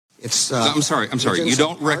I'm sorry. You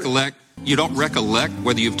don't recollect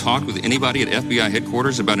whether you've talked with anybody at FBI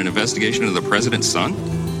headquarters about an investigation into the president's son?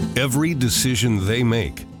 Every decision they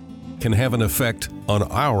make can have an effect on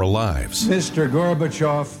our lives. Mr.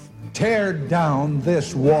 Gorbachev, tear down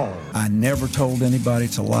this wall. I never told anybody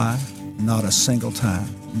to lie, not a single time,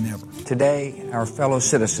 never. Today, our fellow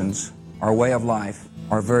citizens, our way of life,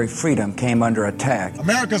 our very freedom came under attack.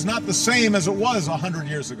 America's not the same as it was 100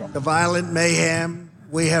 years ago. The violent mayhem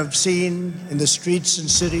we have seen in the streets and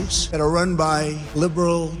cities that are run by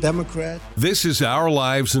liberal Democrats. This is Our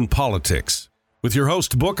Lives in Politics with your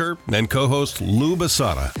host Booker and co-host Lou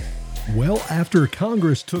Basada. Well, after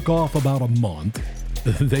Congress took off about a month,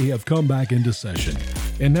 they have come back into session,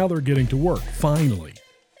 and now they're getting to work, finally.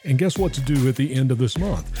 And guess what to do at the end of this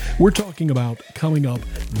month? We're talking about coming up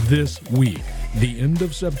this week. The end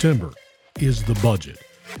of September is the budget.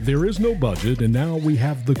 There is no budget, and now we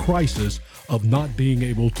have the crisis of not being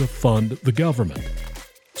able to fund the government.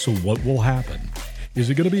 So what will happen? Is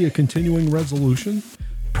it going to be a continuing resolution?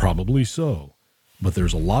 Probably so. But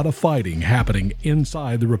there's a lot of fighting happening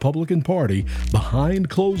inside the Republican Party behind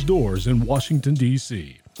closed doors in Washington,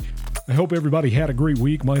 D.C. I hope everybody had a great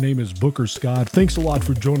week. My name is Booker Scott. Thanks a lot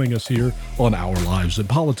for joining us here on Our Lives in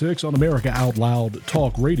Politics on America Out Loud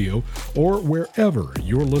Talk Radio or wherever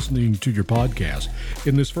you're listening to your podcast.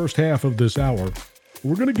 In this first half of this hour,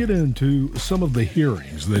 we're going to get into some of the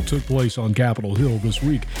hearings that took place on Capitol Hill this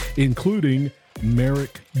week, including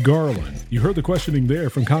Merrick Garland. You heard the questioning there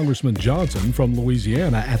from Congressman Johnson from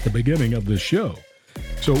Louisiana at the beginning of this show.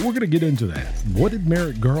 So we're going to get into that. What did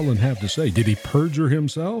Merrick Garland have to say? Did he perjure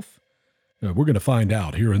himself? We're going to find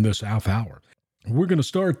out here in this half hour. We're going to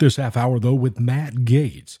start this half hour, though, with Matt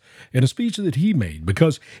Gaetz and a speech that he made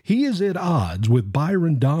because he is at odds with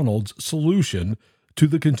Byron Donalds' solution to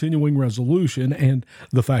the continuing resolution and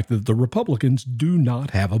the fact that the Republicans do not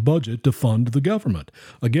have a budget to fund the government.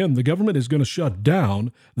 Again, the government is going to shut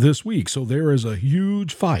down this week, so there is a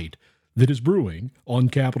huge fight that is brewing on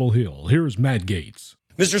Capitol Hill. Here's Matt Gaetz.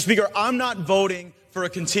 Mr. Speaker, I'm not voting for a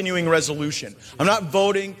continuing resolution. I'm not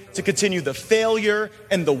voting to continue the failure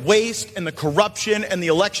and the waste and the corruption and the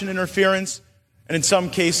election interference and in some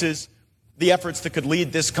cases, the efforts that could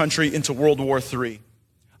lead this country into World War III.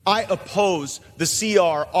 I oppose the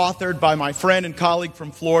CR authored by my friend and colleague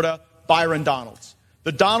from Florida, Byron Donalds.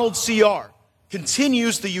 The Donalds CR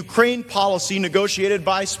continues the Ukraine policy negotiated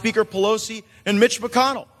by Speaker Pelosi and Mitch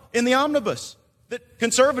McConnell in the omnibus that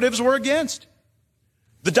conservatives were against.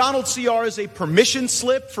 The Donalds CR is a permission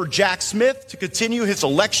slip for Jack Smith to continue his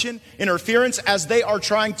election interference as they are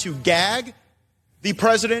trying to gag the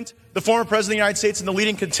president, the former president of the United States and the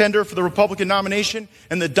leading contender for the Republican nomination.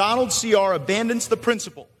 And the Donalds CR abandons the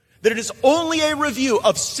principle that it is only a review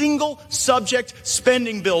of single subject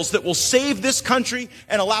spending bills that will save this country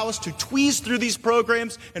and allow us to tweeze through these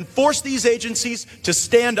programs and force these agencies to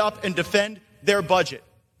stand up and defend their budget.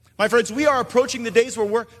 My friends, we are approaching the days where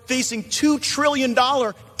we're facing $2 trillion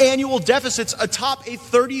annual deficits atop a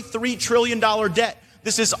 $33 trillion debt.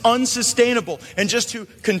 This is unsustainable. And just to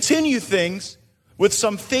continue things with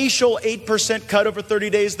some facial 8% cut over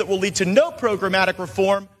 30 days that will lead to no programmatic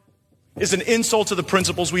reform is an insult to the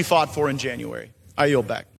principles we fought for in January. I yield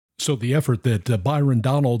back. So the effort that Byron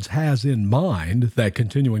Donalds has in mind, that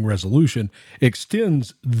continuing resolution,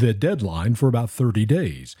 extends the deadline for about 30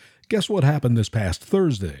 days. Guess what happened this past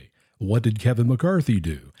Thursday? What did Kevin McCarthy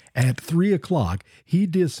do? At 3 o'clock, he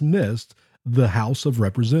dismissed the House of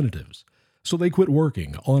Representatives. So they quit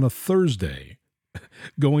working on a Thursday,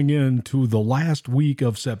 going into the last week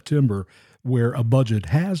of September, where a budget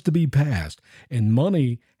has to be passed and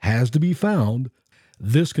money has to be found.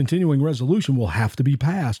 This continuing resolution will have to be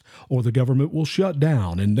passed or the government will shut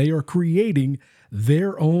down, and they are creating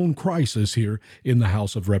their own crisis here in the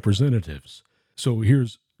House of Representatives. So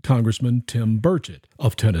here's Congressman Tim Burchett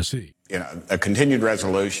of Tennessee. You know, a continued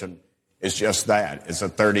resolution is just that. It's a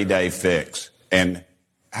 30-day fix. And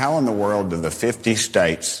how in the world do the 50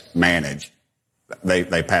 states manage?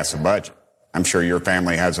 They pass a budget. I'm sure your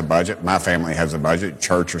family has a budget. My family has a budget.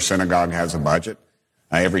 Church or synagogue has a budget.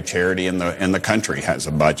 Every charity in the country has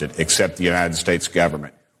a budget except the United States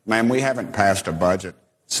government. Man, we haven't passed a budget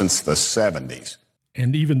since the 70s.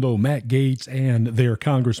 And even though Matt Gaetz and their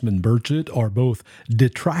Congressman Burchett are both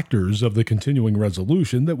detractors of the continuing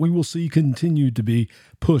resolution that we will see continue to be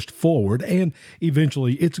pushed forward, and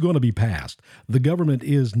eventually it's going to be passed, the government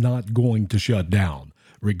is not going to shut down.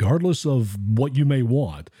 Regardless of what you may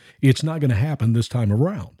want, it's not going to happen this time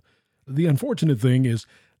around. The unfortunate thing is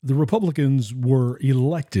the Republicans were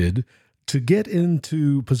elected to get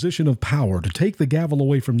into position of power, to take the gavel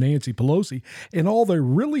away from Nancy Pelosi, and all they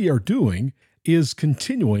really are doing is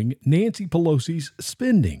continuing Nancy Pelosi's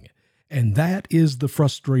spending. And that is the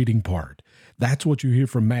frustrating part. That's what you hear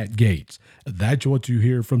from Matt Gaetz. That's what you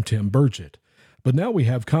hear from Tim Burchett. But now we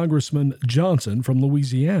have Congressman Johnson from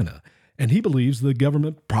Louisiana, and he believes the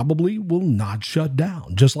government probably will not shut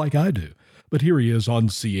down, just like I do. But here he is on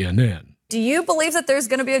CNN. Do you believe that there's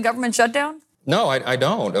going to be a government shutdown? No, I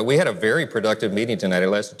don't. We had a very productive meeting tonight. It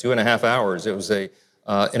lasted 2.5 hours. It was an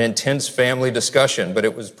intense family discussion, but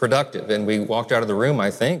it was productive. And we walked out of the room,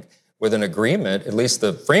 I think, with an agreement, at least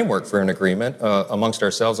the framework for an agreement amongst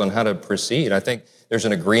ourselves on how to proceed. I think there's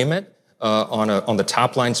an agreement on the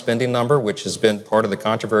top line spending number, which has been part of the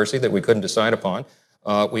controversy that we couldn't decide upon.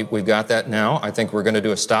 We've got that now. I think we're going to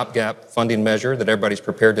do a stopgap funding measure that everybody's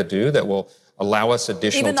prepared to do that will allow us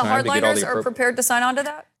additional time to get all the... Even the hardliners are prepared to sign on to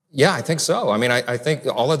that? Yeah, I think so. I mean, I think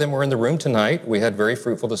all of them were in the room tonight. We had very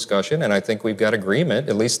fruitful discussion, and I think we've got agreement,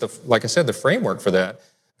 at least, like I said, the framework for that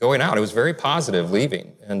going out. It was very positive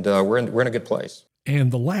leaving, and we're in a good place.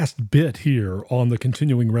 And the last bit here on the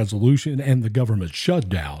continuing resolution and the government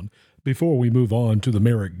shutdown, before we move on to the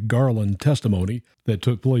Merrick Garland testimony that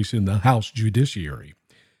took place in the House Judiciary.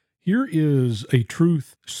 Here is a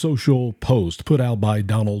Truth Social post put out by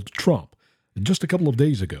Donald Trump just a couple of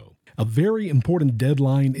days ago. A very important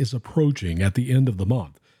deadline is approaching at the end of the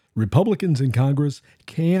month. Republicans in Congress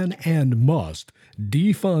can and must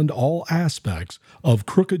defund all aspects of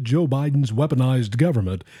crooked Joe Biden's weaponized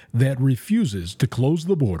government that refuses to close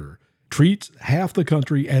the border, treats half the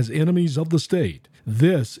country as enemies of the state.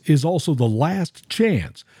 This is also the last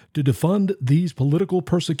chance to defund these political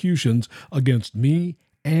persecutions against me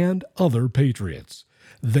and other patriots.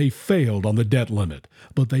 They failed on the debt limit,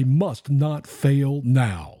 but they must not fail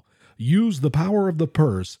now. Use the power of the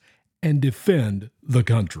purse and defend the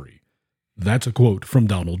country. That's a quote from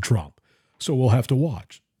Donald Trump. So we'll have to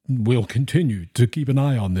watch. We'll continue to keep an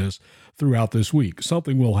eye on this throughout this week.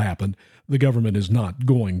 Something will happen. The government is not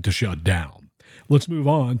going to shut down. Let's move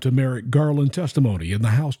on to Merrick Garland testimony in the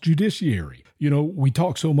House Judiciary. You know, we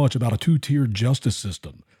talk so much about a two-tiered justice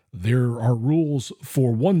system. There are rules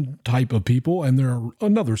for one type of people, and there are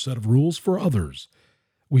another set of rules for others.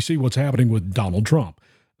 We see what's happening with Donald Trump.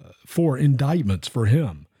 4 indictments for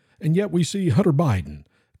him. And yet we see Hunter Biden,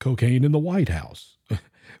 cocaine in the White House.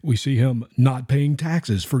 We see him not paying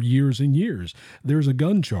taxes for years and years. There's a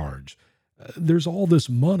gun charge. There's all this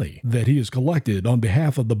money that he has collected on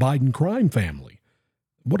behalf of the Biden crime family.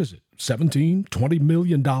 What is it? $17, $20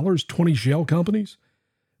 million, 20 shell companies?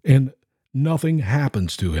 And nothing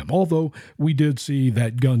happens to him. Although we did see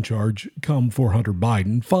that gun charge come for Hunter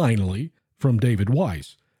Biden, finally, from David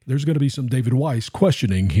Weiss. There's going to be some David Weiss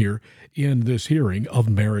questioning here in this hearing of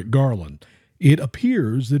Merrick Garland. It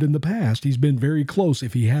appears that in the past he's been very close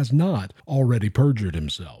if he has not already perjured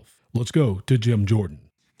himself. Let's go to Jim Jordan.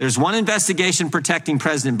 There's one investigation protecting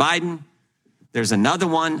President Biden. There's another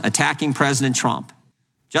one attacking President Trump.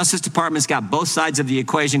 Justice Department's got both sides of the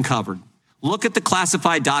equation covered. Look at the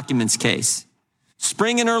classified documents case.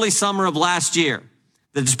 Spring and early summer of last year,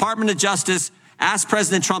 the Department of Justice asked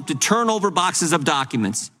President Trump to turn over boxes of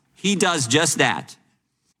documents. He does just that.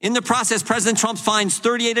 In the process, President Trump finds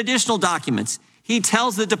 38 additional documents. He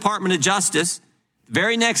tells the Department of Justice. The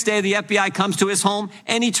very next day, the FBI comes to his home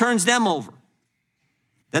and he turns them over.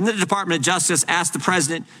 Then the Department of Justice asked the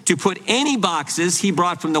president to put any boxes he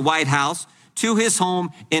brought from the White House to his home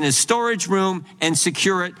in his storage room and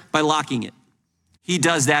secure it by locking it. He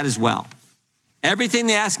does that as well. Everything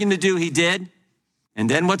they asked him to do, he did. And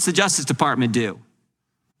then what's the Justice Department do?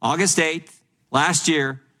 August 8th, last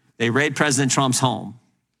year, they raid President Trump's home.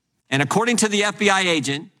 And according to the FBI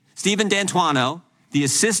agent, Stephen D'Antuono, the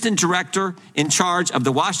assistant director in charge of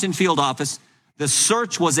the Washington field office, the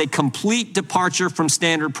search was a complete departure from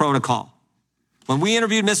standard protocol. When we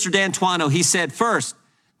interviewed Mr. D'Antuono, he said, first,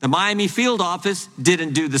 the Miami field office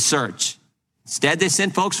didn't do the search. Instead, they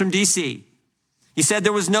sent folks from D.C. He said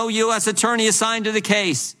there was no U.S. attorney assigned to the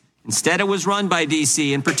case. Instead, it was run by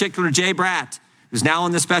D.C., in particular Jay Bratt, who's now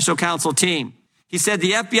on the special counsel team. He said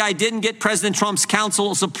the FBI didn't get President Trump's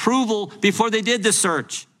counsel's approval before they did the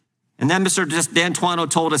search. And then Mr. D'Antuono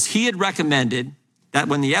told us he had recommended that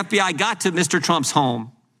when the FBI got to Mr. Trump's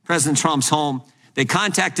home, President Trump's home, they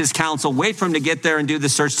contact his counsel, wait for him to get there and do the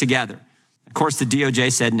search together. Of course, the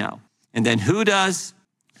DOJ said no. And then who does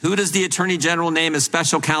the Attorney General name as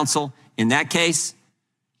special counsel in that case?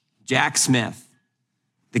 Jack Smith.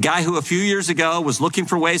 The guy who a few years ago was looking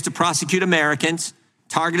for ways to prosecute Americans,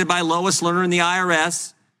 targeted by Lois Lerner and the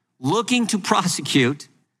IRS, looking to prosecute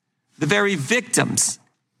the very victims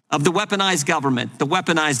of the weaponized government, the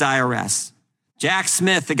weaponized IRS. Jack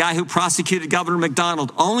Smith, the guy who prosecuted Governor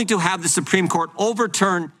McDonald, only to have the Supreme Court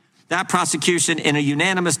overturn that prosecution in a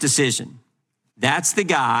unanimous decision. That's the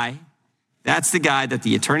guy that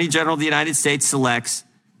the Attorney General of the United States selects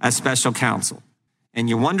as special counsel. And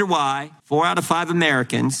you wonder why 4 out of 5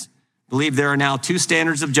 Americans believe there are now 2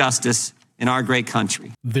 standards of justice in our great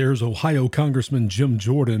country. There's Ohio Congressman Jim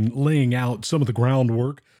Jordan laying out some of the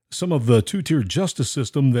groundwork, some of the 2-tier justice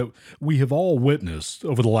system that we have all witnessed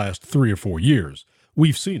over the last 3 or 4 years.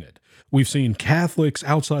 We've seen it. We've seen Catholics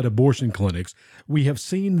outside abortion clinics. We have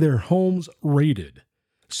seen their homes raided.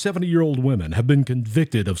 70-year-old women have been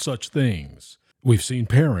convicted of such things. We've seen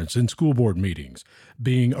parents in school board meetings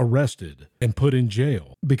being arrested and put in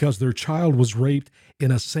jail because their child was raped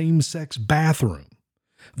in a same-sex bathroom.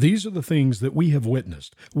 These are the things that we have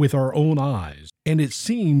witnessed with our own eyes, and it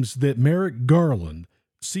seems that Merrick Garland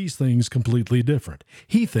sees things completely different.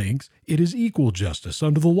 He thinks it is equal justice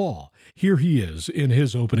under the law. Here he is in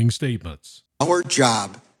his opening statements. Our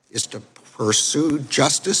job is to pursue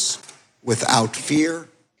justice without fear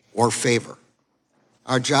or favor.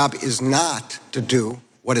 Our job is not to do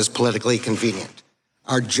what is politically convenient.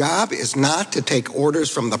 Our job is not to take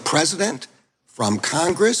orders from the president, from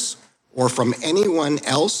Congress, or from anyone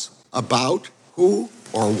else about who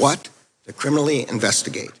or what to criminally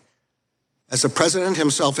investigate. As the president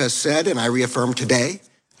himself has said, and I reaffirm today,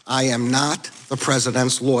 I am not the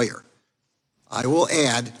president's lawyer. I will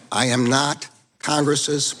add, I am not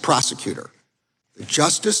Congress's prosecutor. The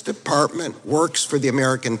Justice Department works for the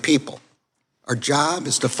American people. Our job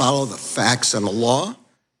is to follow the facts and the law,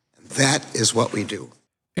 and that is what we do.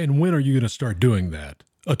 And when are you going to start doing that,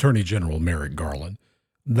 Attorney General Merrick Garland?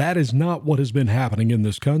 That is not what has been happening in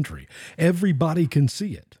this country. Everybody can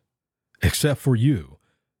see it, except for you.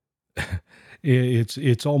 It's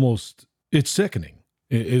sickening,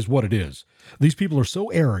 is what it is. These people are so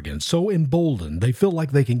arrogant, so emboldened, they feel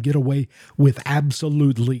like they can get away with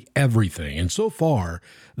absolutely everything. And so far,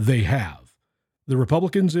 they have. The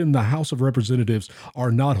Republicans in the House of Representatives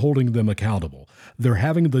are not holding them accountable. They're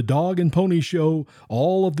having the dog and pony show.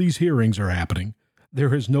 All of these hearings are happening.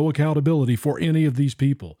 There is no accountability for any of these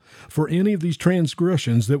people, for any of these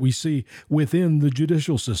transgressions that we see within the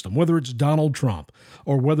judicial system, whether it's Donald Trump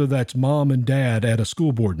or whether that's mom and dad at a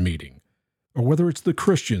school board meeting, or whether it's the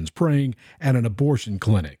Christians praying at an abortion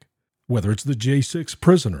clinic, whether it's the J6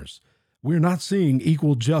 prisoners. We're not seeing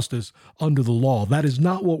equal justice under the law. That is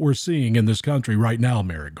not what we're seeing in this country right now,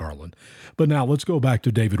 Merrick Garland. But now let's go back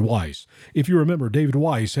to David Weiss. If you remember, David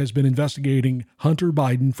Weiss has been investigating Hunter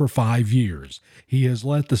Biden for 5 years. He has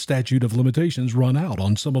let the statute of limitations run out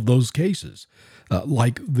on some of those cases,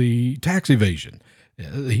 like the tax evasion.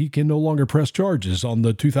 He can no longer press charges on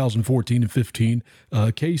the 2014 and 15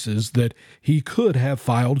 cases that he could have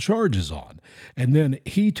filed charges on. And then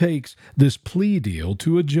he takes this plea deal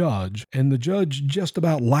to a judge, and the judge just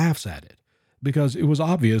about laughs at it because it was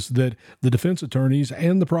obvious that the defense attorneys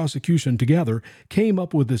and the prosecution together came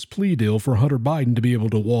up with this plea deal for Hunter Biden to be able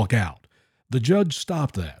to walk out. The judge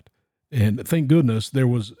stopped that. And thank goodness there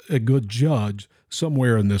was a good judge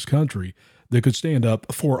somewhere in this country that could stand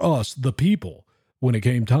up for us, the people, when it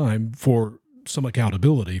came time for some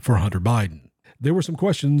accountability for Hunter Biden. There were some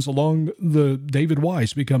questions along the David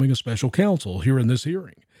Weiss becoming a special counsel here in this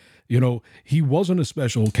hearing. You know, he wasn't a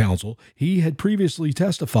special counsel. He had previously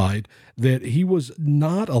testified that he was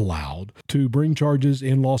not allowed to bring charges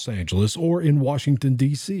in Los Angeles or in Washington,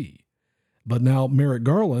 D.C. But now Merrick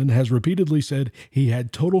Garland has repeatedly said he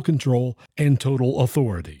had total control and total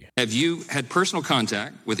authority. Have you had personal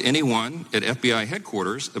contact with anyone at FBI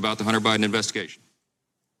headquarters about the Hunter Biden investigation?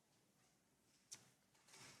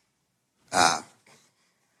 I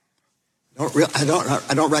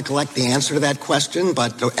don't recollect the answer to that question,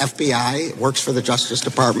 but the FBI works for the Justice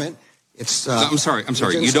Department. It's. I'm sorry.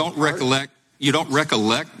 You don't recollect. You don't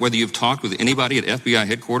recollect whether you've talked with anybody at FBI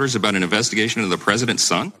headquarters about an investigation of the president's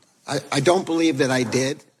son? I don't believe that I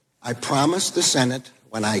did. I promised the Senate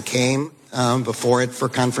when I came before it for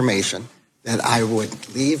confirmation that I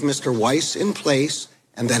would leave Mr. Weiss in place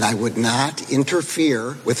and that I would not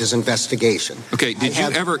interfere with his investigation. Okay.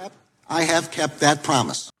 I have kept that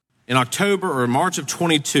promise. In October or March of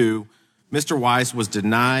 22, Mr. Weiss was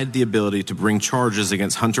denied the ability to bring charges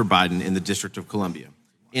against Hunter Biden in the District of Columbia.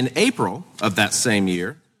 In April of that same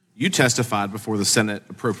year, you testified before the Senate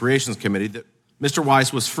Appropriations Committee that Mr.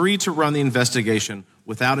 Weiss was free to run the investigation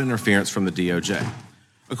without interference from the DOJ.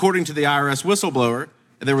 According to the IRS whistleblower,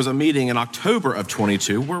 there was a meeting in October of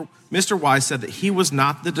 22 where Mr. Weiss said that he was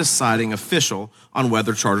not the deciding official on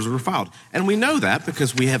whether charges were filed. And we know that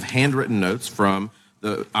because we have handwritten notes from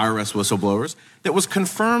the IRS whistleblowers that was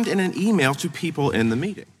confirmed in an email to people in the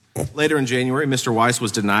meeting. Later in January, Mr. Weiss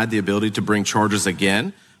was denied the ability to bring charges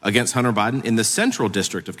again against Hunter Biden in the Central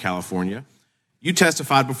District of California, you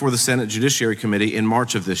testified before the Senate Judiciary Committee in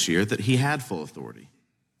March of this year that he had full authority.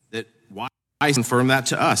 That Weiss confirmed that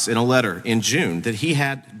to us in a letter in June, that he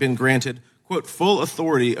had been granted, quote, full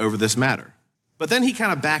authority over this matter. But then he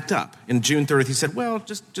kind of backed up. In June 30th, he said, well,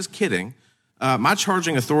 just kidding. My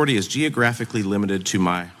charging authority is geographically limited to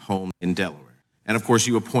my home in Delaware. And of course,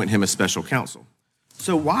 you appoint him as special counsel.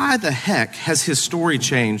 So why the heck has his story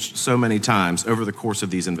changed so many times over the course of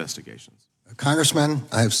these investigations? Congressman,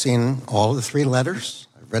 I've seen all of the 3 letters.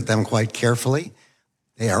 I've read them quite carefully.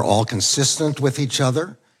 They are all consistent with each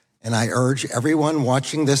other. And I urge everyone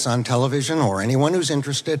watching this on television or anyone who's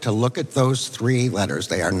interested to look at those 3 letters.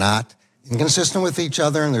 They are not inconsistent with each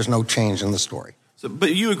other, and there's no change in the story. So,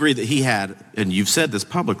 but you agree that he had, and you've said this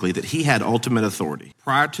publicly, that he had ultimate authority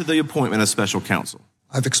prior to the appointment of special counsel.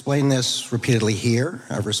 I've explained this repeatedly here.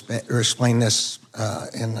 I've explained this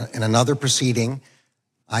in another proceeding.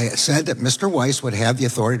 I said that Mr. Weiss would have the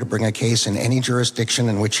authority to bring a case in any jurisdiction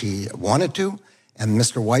in which he wanted to, and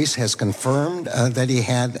Mr. Weiss has confirmed that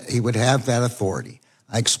he would have that authority.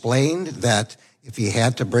 I explained that if he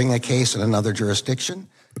had to bring a case in another jurisdiction,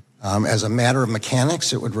 as a matter of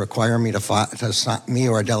mechanics, it would require me me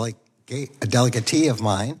or a delegatee of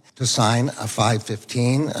mine to sign a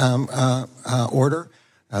 515 order.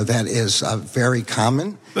 That is very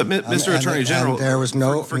common. But Mr. Attorney General, there was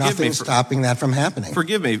nothing stopping that from happening.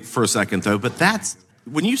 Forgive me for a second, though, but that's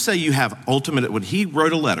when you say you have ultimate. When he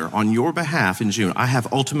wrote a letter on your behalf in June, I have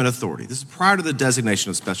ultimate authority. This is prior to the designation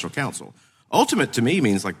of special counsel. Ultimate to me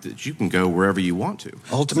means like that you can go wherever you want to.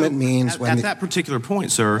 Ultimate means at that particular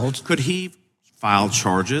point, sir, could he file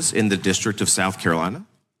charges in the District of South Carolina?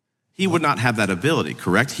 He would not have that ability,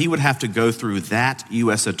 correct? He would have to go through that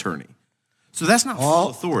U.S. attorney. So that's not full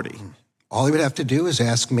authority. All he would have to do is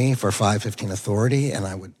ask me for 515 authority, and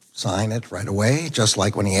I would sign it right away, just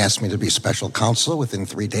like when he asked me to be special counsel. Within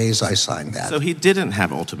 3 days, I signed that. So he didn't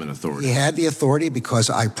have ultimate authority. He had the authority because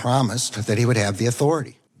I promised that he would have the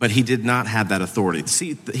authority. But he did not have that authority.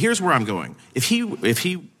 See, here's where I'm going. If he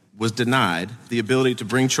was denied the ability to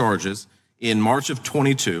bring charges in March of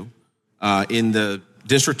 22 in the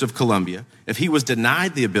District of Columbia, if he was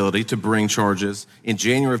denied the ability to bring charges in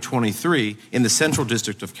January of 23 in the Central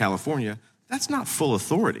District of California, that's not full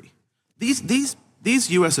authority. These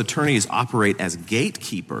U.S. attorneys operate as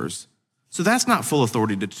gatekeepers, so that's not full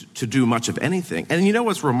authority to do much of anything. And you know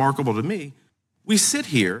what's remarkable to me? We sit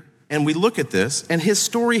here and we look at this, and his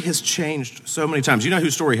story has changed so many times. You know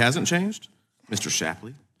whose story hasn't changed? Mr.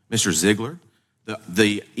 Shapley, Mr. Ziegler,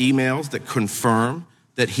 the emails that confirm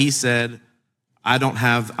that he said, I'm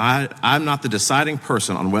not the deciding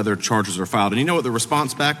person on whether charges are filed. And you know what the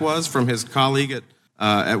response back was from his colleague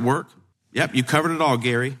at work? Yep, you covered it all,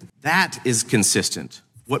 Gary. That is consistent.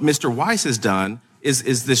 What Mr. Weiss has done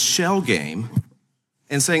is this shell game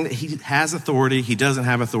and saying that he has authority, he doesn't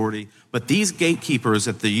have authority, but these gatekeepers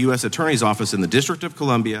at the U.S. Attorney's Office in the District of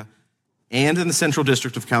Columbia and in the Central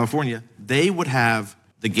District of California, they would have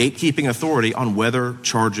the gatekeeping authority on whether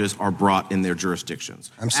charges are brought in their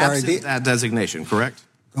jurisdictions. I'm sorry. Absent that designation, correct?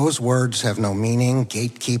 Those words have no meaning,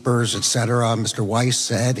 gatekeepers, etc. Mr. Weiss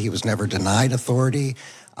said he was never denied authority.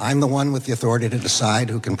 I'm the one with the authority to decide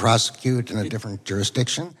who can prosecute in a different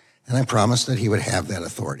jurisdiction, and I promised that he would have that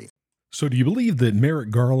authority. So do you believe that Merrick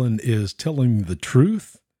Garland is telling the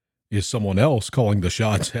truth? Is someone else calling the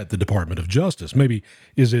shots at the Department of Justice? Maybe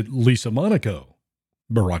is it Lisa Monaco,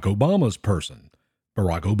 Barack Obama's person,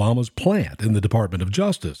 Barack Obama's plant in the Department of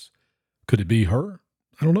Justice? Could it be her?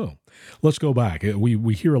 I don't know. Let's go back.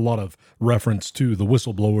 We hear a lot of reference to the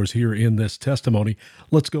whistleblowers here in this testimony.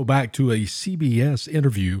 Let's go back to a CBS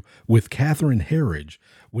interview with Catherine Herridge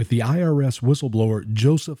with the IRS whistleblower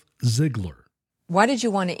Joseph Ziegler. Why did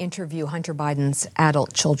you want to interview Hunter Biden's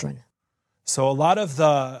adult children? So a lot of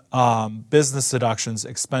the business deductions,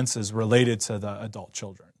 expenses related to the adult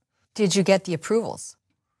children. Did you get the approvals?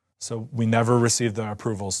 So we never received the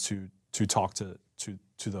approvals to talk to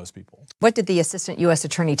those people. What did the assistant U.S.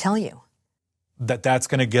 attorney tell you? That's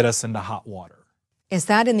going to get us into hot water. Is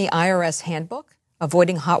that in the IRS handbook,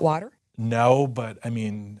 avoiding hot water? No, but I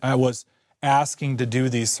mean, I was asking to do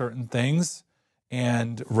these certain things,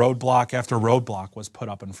 and roadblock after roadblock was put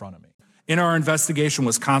up in front of me. In our investigation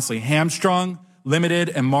was constantly hamstrung, limited,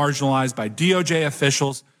 and marginalized by DOJ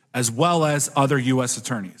officials as well as other U.S.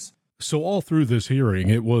 attorneys. So all through this hearing,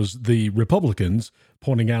 it was the Republicans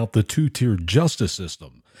pointing out the two-tier justice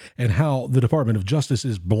system and how the Department of Justice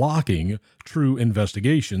is blocking true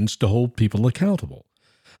investigations to hold people accountable.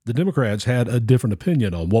 The Democrats had a different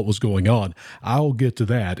opinion on what was going on. I'll get to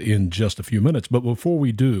that in just a few minutes. But before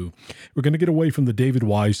we do, we're going to get away from the David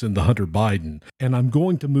Weiss and the Hunter Biden, and I'm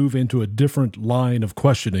going to move into a different line of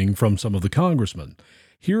questioning from some of the congressmen.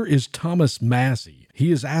 Here is Thomas Massey.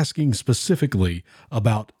 He is asking specifically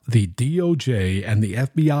about the DOJ and the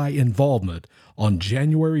FBI involvement on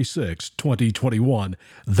January 6, 2021.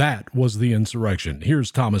 That was the insurrection. Here's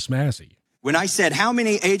Thomas Massey. When I said how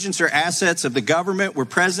many agents or assets of the government were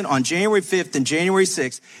present on January 5th and January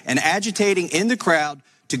 6th and agitating in the crowd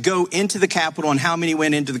to go into the Capitol and how many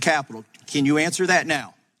went into the Capitol, can you answer that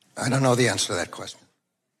now? I don't know the answer to that question.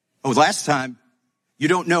 Oh, last time, you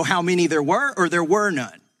don't know how many there were or there were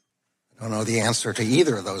none? I don't know the answer to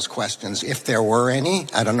either of those questions. If there were any,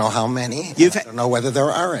 I don't know how many. I don't know whether there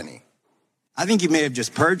are any. I think you may have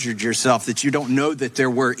just perjured yourself that you don't know that there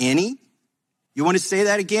were any. You want to say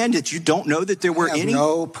that again, that you don't know that there were any? I have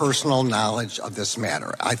no personal knowledge of this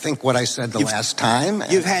matter. I think what I said last time.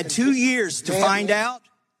 You've had 2 years to find out.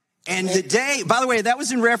 And the day, by the way, that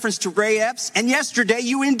was in reference to Ray Epps. And yesterday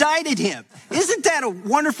you indicted him. Isn't that a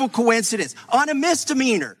wonderful coincidence? On a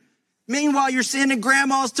misdemeanor. Meanwhile, you're sending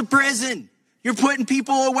grandmas to prison. You're putting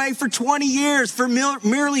people away for 20 years for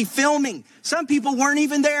merely filming. Some people weren't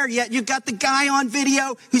even there yet. You've got the guy on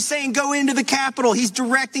video who's saying go into the Capitol. He's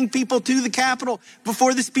directing people to the Capitol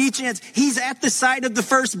before the speech ends. He's at the site of the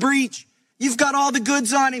first breach. You've got all the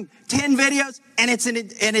goods on him, 10 videos, and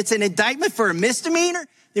it's an indictment for a misdemeanor?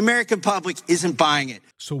 The American public isn't buying it.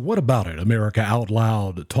 So what about it, America Out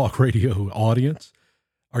Loud talk radio audience?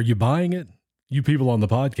 Are you buying it? You people on the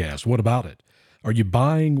podcast, what about it? Are you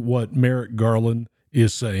buying what Merrick Garland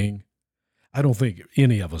is saying? I don't think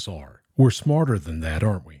any of us are. We're smarter than that,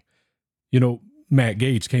 aren't we? You know, Matt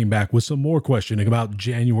Gaetz came back with some more questioning about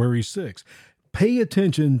January 6th. Pay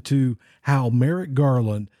attention to how Merrick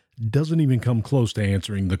Garland doesn't even come close to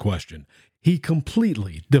answering the question. He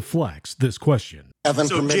completely deflects this question.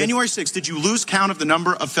 So January 6th, did you lose count of the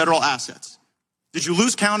number of federal assets? Did you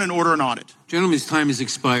lose count and order an audit? Gentleman's time has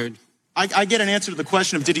expired. I get an answer to the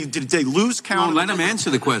question of did they lose count? No, let him answer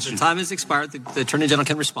the question. The time has expired. The Attorney General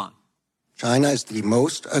can respond. China is the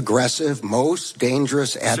most aggressive, most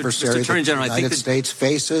dangerous adversary that the United States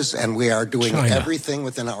faces, and we are doing everything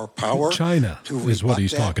within our power. China is what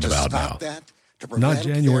he's talking about now. Not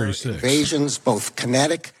January 6th. Invasions, both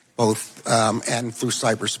kinetic, and through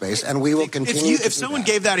cyberspace, and we will continue. If someone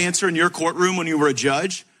gave that answer in your courtroom when you were a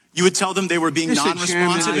judge, you would tell them they were being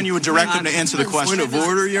non-responsive, and you would direct them to answer the question. Point of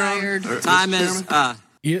order, Your Honor. Time is.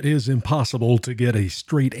 It is impossible to get a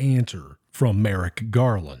straight answer from Merrick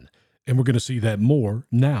Garland. And we're going to see that more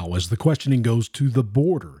now as the questioning goes to the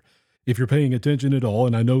border. If you're paying attention at all,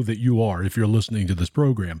 and I know that you are if you're listening to this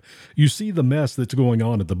program, you see the mess that's going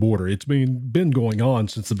on at the border. It's been going on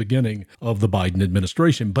since the beginning of the Biden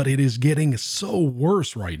administration, but it is getting so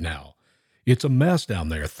worse right now. It's a mess down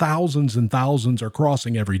there. Thousands and thousands are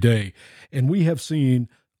crossing every day, and we have seen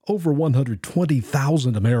over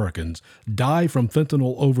 120,000 Americans die from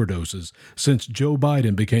fentanyl overdoses since Joe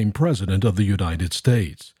Biden became president of the United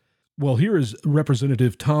States. Well, here is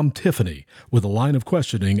Representative Tom Tiffany with a line of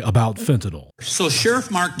questioning about fentanyl. So Sheriff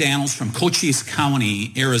Mark Daniels from Cochise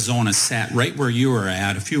County, Arizona, sat right where you were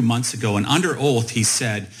at a few months ago, and under oath he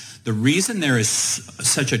said, the reason there is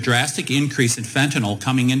such a drastic increase in fentanyl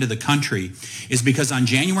coming into the country is because on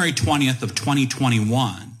January 20th of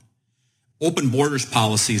 2021, open borders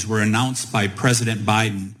policies were announced by President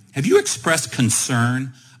Biden. Have you expressed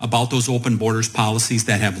concern about those open borders policies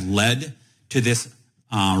that have led to this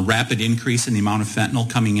rapid increase in the amount of fentanyl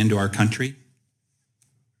coming into our country?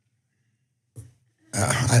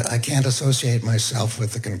 I can't associate myself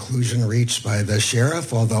with the conclusion reached by the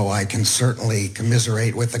sheriff, although I can certainly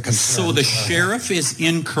commiserate with the concern. So the sheriff is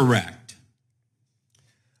incorrect.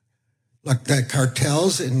 Look, the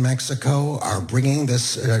cartels in Mexico are bringing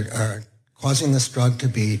this, causing this drug to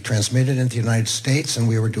be transmitted into the United States, and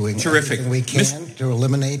we were doing everything we can to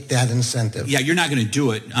eliminate that incentive. Yeah, you're not going to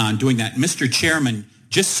do it doing that. Mr. Chairman,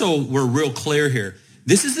 just so we're real clear here,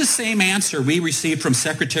 this is the same answer we received from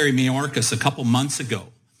Secretary Mayorkas a couple months ago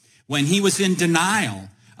when he was in denial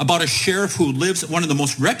about a sheriff who lives, one of the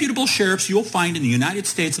most reputable sheriffs you'll find in the United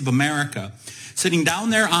States of America, sitting down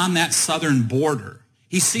there on that southern border.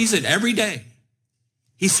 He sees it every day.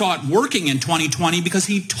 He saw it working in 2020 because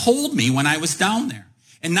he told me when I was down there.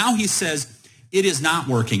 And now he says it is not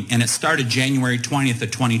working, and it started January 20th of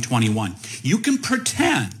 2021. You can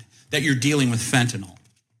pretend that you're dealing with fentanyl.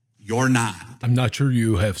 You're not. I'm not sure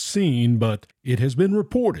you have seen, but it has been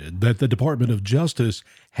reported that the Department of Justice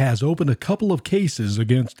has opened a couple of cases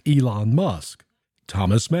against Elon Musk.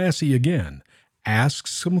 Thomas Massey again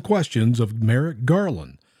asks some questions of Merrick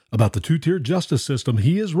Garland about the two-tier justice system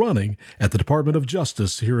he is running at the Department of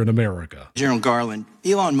Justice here in America. General Garland,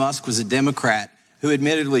 Elon Musk was a Democrat who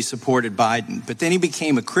admittedly supported Biden, but then he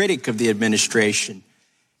became a critic of the administration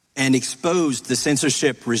and exposed the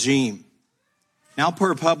censorship regime. Now,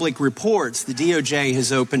 per public reports, the DOJ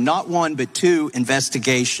has opened not one but two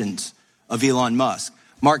investigations of Elon Musk.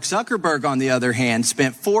 Mark Zuckerberg, on the other hand,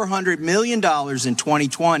 spent $400 million in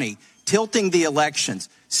 2020 tilting the elections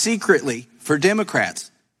secretly for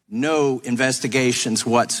Democrats. No investigations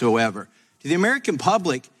whatsoever. To the American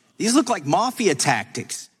public, these look like mafia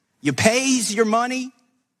tactics. You pays your money,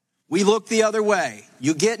 we look the other way.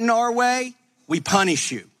 You get in our way, we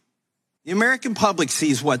punish you. The American public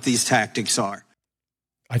sees what these tactics are.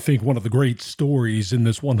 I think one of the great stories in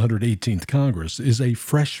this 118th Congress is a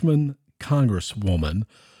freshman congresswoman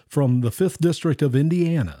from the 5th District of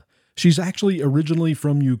Indiana. She's actually originally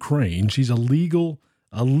from Ukraine. She's a legal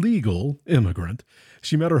immigrant.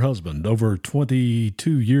 She met her husband over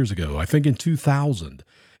 22 years ago, I think in 2000,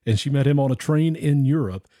 and she met him on a train in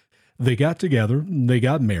Europe. They got together, they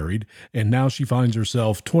got married, and now she finds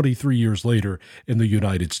herself 23 years later in the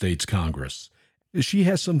United States Congress. She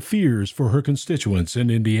has some fears for her constituents in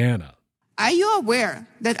Indiana. Are you aware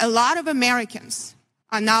that a lot of Americans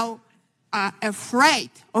are now afraid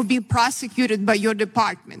of being prosecuted by your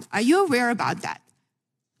department? Are you aware about that?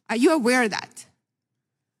 Are you aware of that?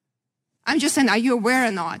 I'm just saying, are you aware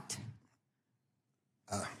or not?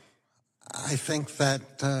 I think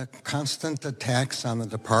that constant attacks on the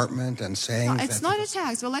department and saying no, it's not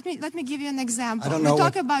attacks. Well, let me give you an example. I don't know. We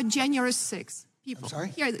talk about January 6th. People. I'm sorry?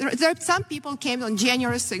 Here, there some people came on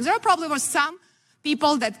January 6th. There probably were some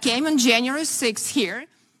people that came on January 6th here,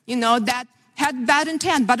 that had bad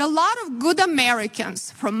intent. But a lot of good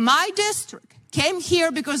Americans from my district came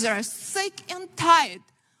here because they're sick and tired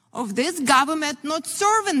of this government not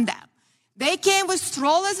serving them. They came with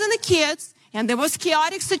strollers and the kids, and there was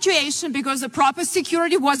chaotic situation because the proper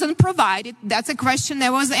security wasn't provided. That's a question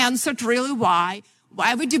that was answered really why.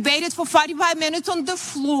 Why we debated for 45 minutes on the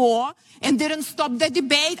floor and didn't stop the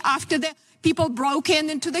debate after the people broke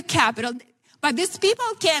into the Capitol. But these people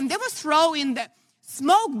came, they were throwing the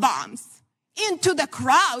smoke bombs into the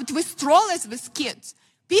crowd with strollers with kids.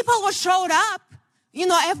 People were showed up,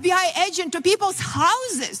 FBI agent to people's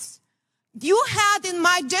houses. You had in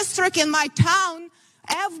my district, in my town,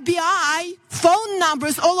 FBI phone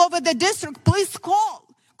numbers all over the district. Please call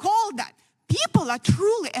that. People are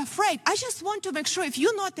truly afraid. I just want to make sure if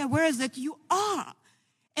you're not aware that you are.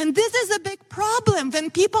 And this is a big problem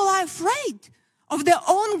when people are afraid of their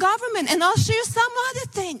own government. And I'll share some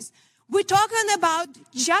other things. We're talking about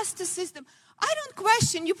justice system. I don't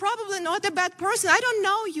question, you're probably not a bad person. I don't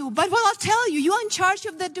know you. But I'll tell you, you're in charge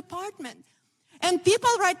of the department. And people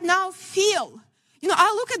right now feel,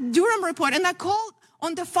 I look at Durham report and I call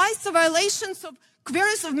on the FISA violations of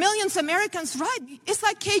queries of millions of Americans, right? It's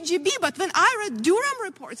like KGB, but when I read Durham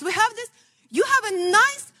reports, we have this, you have a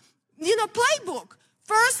nice, playbook.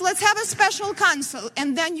 First, let's have a special counsel,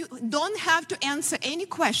 and then you don't have to answer any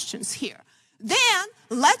questions here. Then,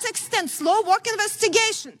 let's extend slow walk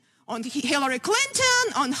investigation on Hillary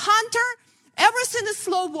Clinton, on Hunter. Everything is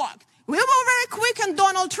slow walk. We were very quick on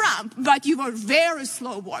Donald Trump, but you were very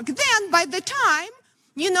slow walk. Then, by the time,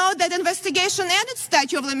 that investigation ended,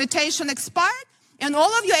 statute of limitation expired, and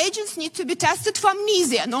all of your agents need to be tested for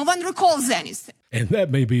amnesia. No one recalls anything. And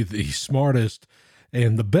that may be the smartest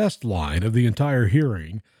and the best line of the entire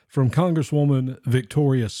hearing from Congresswoman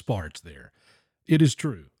Victoria Spartz there. It is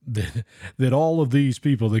true that all of these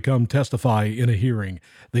people that come testify in a hearing,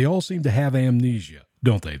 they all seem to have amnesia,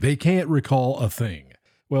 don't they? They can't recall a thing.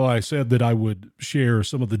 Well, I said that I would share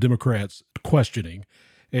some of the Democrats' questioning,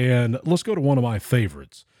 and let's go to one of my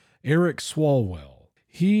favorites, Eric Swalwell.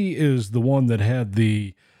 He is the one that had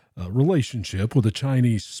the relationship with a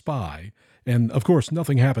Chinese spy. And, of course,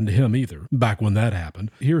 nothing happened to him either back when that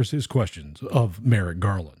happened. Here's his questions of Merrick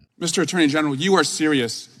Garland. Mr. Attorney General, you are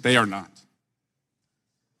serious. They are not.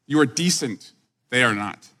 You are decent. They are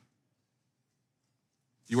not.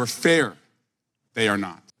 You are fair. They are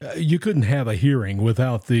not. You couldn't have a hearing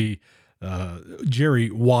without the Jerry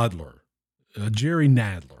Nadler.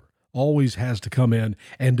 Always has to come in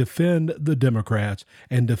and defend the Democrats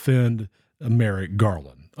and defend Merrick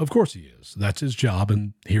Garland. Of course he is. That's his job,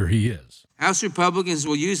 and here he is. House Republicans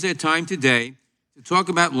will use their time today to talk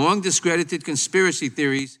about long discredited conspiracy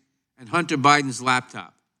theories and Hunter Biden's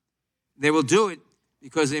laptop. They will do it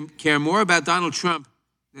because they care more about Donald Trump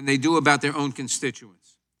than they do about their own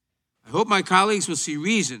constituents. I hope my colleagues will see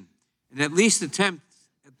reason and at least attempt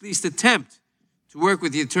to work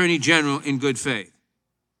with the Attorney General in good faith.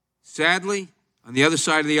 Sadly, on the other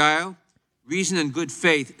side of the aisle, reason and good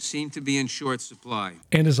faith seem to be in short supply.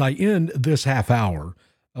 And as I end this half hour,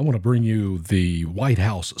 I want to bring you the White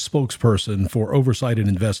House spokesperson for Oversight and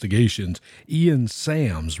Investigations, Ian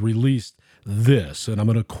Sams, released this, and I'm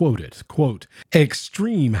going to quote it. Quote,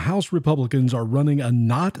 "Extreme House Republicans are running a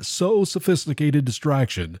not so sophisticated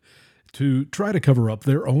distraction to try to cover up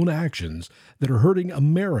their own actions that are hurting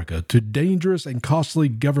America to dangerous and costly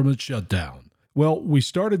government shutdown." Well, we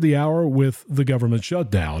started the hour with the government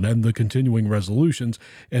shutdown and the continuing resolutions,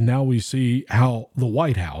 and now we see how the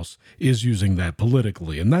White House is using that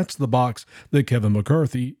politically. And that's the box that Kevin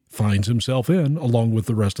McCarthy finds himself in, along with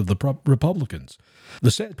the rest of the Republicans. The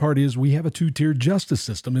sad part is we have a two-tier justice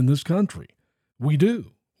system in this country. We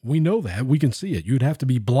do. We know that. We can see it. You'd have to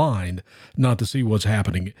be blind not to see what's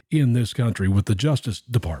happening in this country with the Justice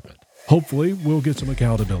Department. Hopefully, we'll get some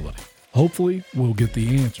accountability. Hopefully, we'll get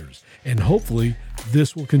the answers. And hopefully,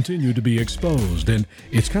 this will continue to be exposed. And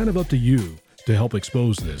it's kind of up to you to help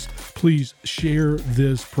expose this. Please share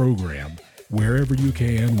this program wherever you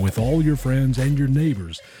can with all your friends and your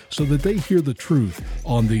neighbors so that they hear the truth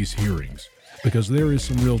on these hearings. Because there is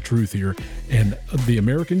some real truth here, and the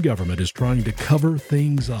American government is trying to cover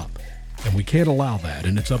things up. And we can't allow that,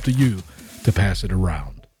 and it's up to you to pass it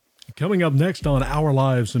around. Coming up next on Our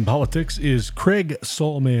Lives in Politics is Craig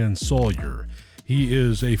Sawman Sawyer. He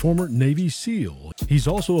is a former Navy SEAL. He's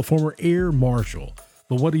also a former Air Marshal.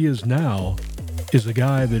 But what he is now is a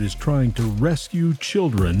guy that is trying to rescue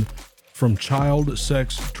children from child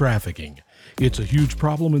sex trafficking. It's a huge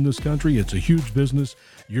problem in this country. It's a huge business.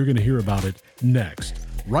 You're going to hear about it next,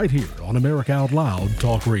 right here on America Out Loud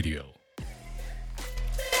Talk Radio.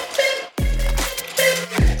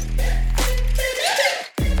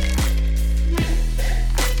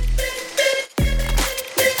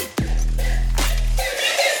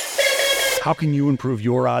 How can you improve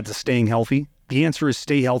your odds of staying healthy? The answer is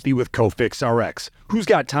stay healthy with Cofix RX. Who's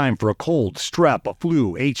got time for a cold, strep, a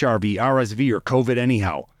flu, HRV, RSV, or COVID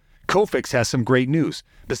anyhow? Cofix has some great news.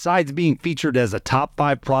 Besides being featured as a top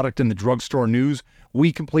 5 product in the drugstore news,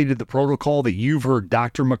 we completed the protocol that you've heard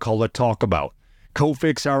Dr. McCullough talk about.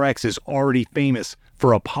 Cofix RX is already famous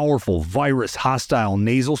for a powerful virus-hostile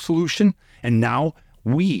nasal solution, and now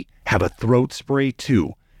we have a throat spray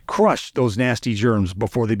too. Crush those nasty germs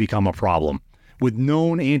before they become a problem. With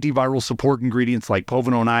known antiviral support ingredients like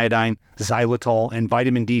povidone iodine, xylitol, and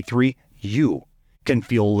vitamin D3, you can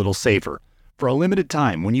feel a little safer. For a limited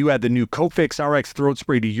time, when you add the new Cofix RX throat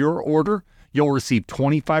spray to your order, you'll receive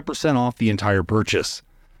 25% off the entire purchase.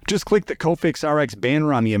 Just click the Cofix RX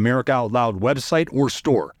banner on the America Out Loud website or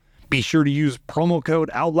store. Be sure to use promo code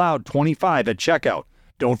OUTLOUD25 at checkout.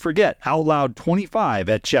 Don't forget, OUTLOUD25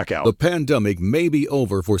 at checkout. The pandemic may be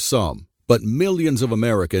over for some, but millions of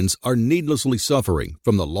Americans are needlessly suffering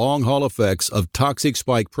from the long-haul effects of toxic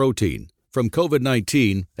spike protein from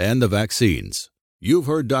COVID-19 and the vaccines. You've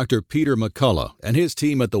heard Dr. Peter McCullough and his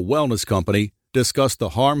team at the Wellness Company discuss the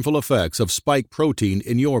harmful effects of spike protein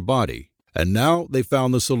in your body. And now they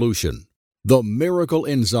found the solution. The miracle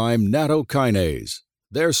enzyme nattokinase.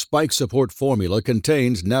 Their spike support formula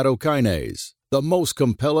contains nattokinase, the most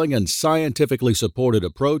compelling and scientifically supported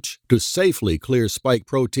approach to safely clear spike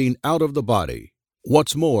protein out of the body.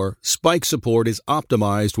 What's more, spike support is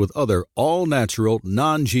optimized with other all-natural,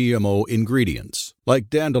 non-GMO ingredients, like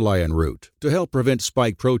dandelion root, to help prevent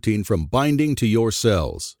spike protein from binding to your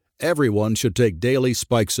cells. Everyone should take daily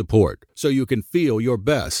spike support so you can feel your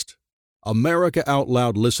best. America Out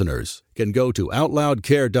Loud listeners can go to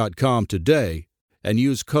OutLoudCare.com today and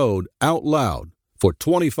use code OUTLOUD for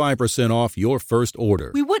 25% off your first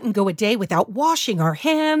order. We wouldn't go a day without washing our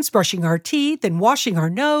hands, brushing our teeth, and washing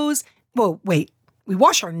our nose. Whoa, wait, we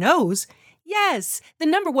wash our nose? Yes, the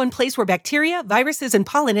number one place where bacteria, viruses, and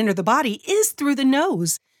pollen enter the body is through the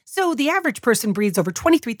nose. So the average person breathes over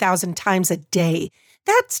 23,000 times a day.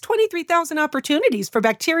 That's 23,000 opportunities for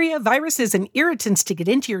bacteria, viruses, and irritants to get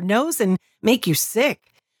into your nose and make you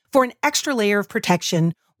sick. For an extra layer of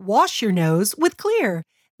protection, wash your nose with Xlear.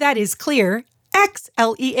 That is Xlear,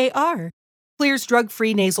 Xlear. Xlear's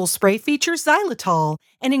drug-free nasal spray features xylitol,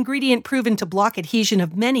 an ingredient proven to block adhesion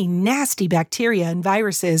of many nasty bacteria and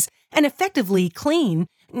viruses and effectively clean,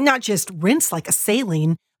 not just rinse like a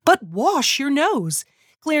saline, but wash your nose.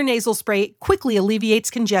 Xlear nasal spray quickly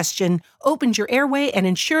alleviates congestion, opens your airway, and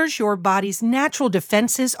ensures your body's natural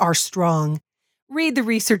defenses are strong. Read the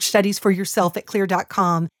research studies for yourself at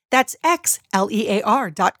Xlear.com. That's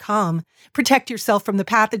Xlear.com. Protect yourself from the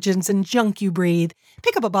pathogens and junk you breathe.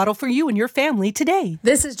 Pick up a bottle for you and your family today.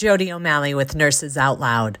 This is Jody O'Malley with Nurses Out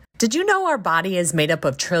Loud. Did you know our body is made up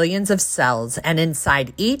of trillions of cells, and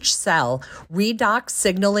inside each cell, redox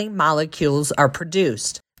signaling molecules are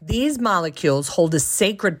produced? These molecules hold a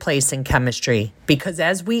sacred place in chemistry because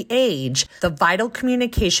as we age, the vital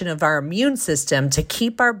communication of our immune system to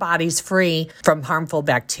keep our bodies free from harmful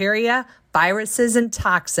bacteria, viruses, and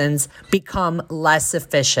toxins become less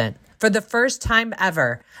efficient. For the first time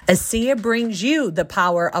ever, ASEA brings you the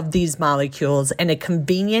power of these molecules in a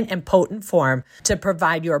convenient and potent form to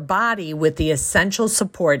provide your body with the essential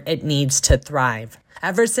support it needs to thrive.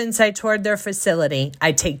 Ever since I toured their facility,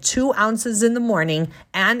 I take 2 ounces in the morning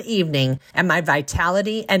and evening, and my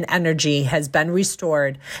vitality and energy has been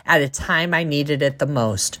restored at a time I needed it the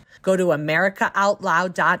most. Go to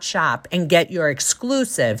AmericaOutloud.shop and get your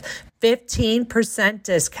exclusive 15%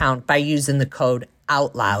 discount by using the code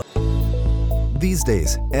OUTLOUD. These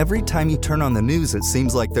days, every time you turn on the news, it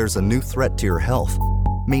seems like there's a new threat to your health.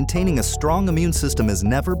 Maintaining a strong immune system has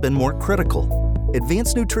never been more critical.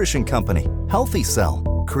 Advanced nutrition company, Healthy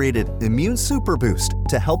Cell, created Immune Super Boost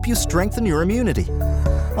to help you strengthen your immunity.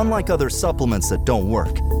 Unlike other supplements that don't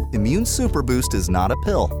work, Immune Super Boost is not a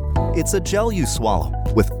pill. It's a gel you swallow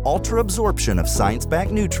with ultra absorption of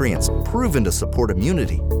science-backed nutrients proven to support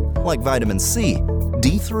immunity, like vitamin C,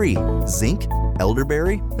 D3, zinc,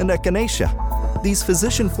 elderberry, and echinacea. These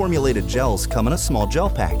physician-formulated gels come in a small gel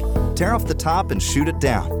pack. Tear off the top and shoot it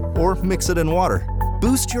down, or mix it in water.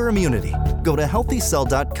 Boost your immunity. Go to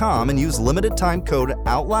healthycell.com and use limited time code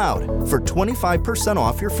OUTLOUD for 25%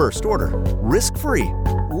 off your first order. Risk-free.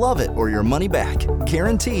 Love it or your money back.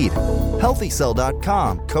 Guaranteed.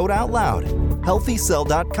 Healthycell.com, code OUTLOUD.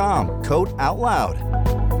 Healthycell.com, code OUTLOUD.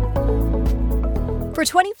 For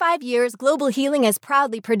 25 years, Global Healing has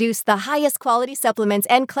proudly produced the highest quality supplements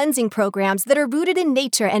and cleansing programs that are rooted in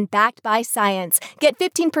nature and backed by science. Get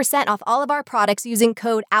 15% off all of our products using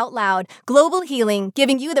code OUTLOUD. Global Healing,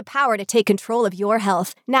 giving you the power to take control of your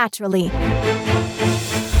health naturally.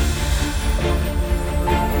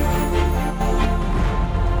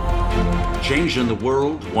 Changing the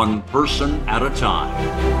world one person at a time.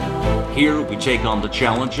 Here we take on the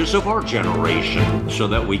challenges of our generation so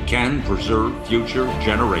that we can preserve future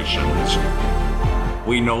generations.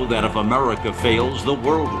 We know that if America fails, the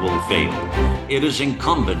world will fail. It is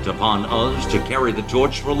incumbent upon us to carry the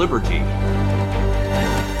torch for liberty.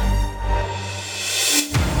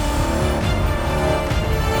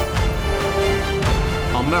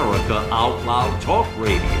 America Out Loud Talk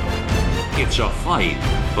Radio. It's a fight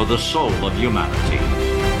for the soul of humanity.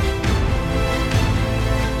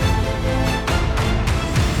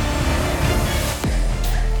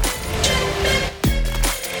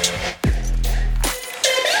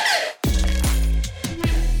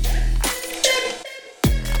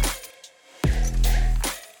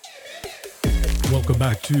 Welcome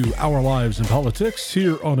back to Our Lives in Politics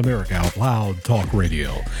here on America Out Loud Talk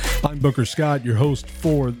Radio. I'm Booker Scott, your host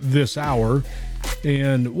for this hour.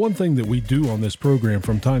 And one thing that we do on this program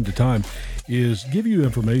from time to time is give you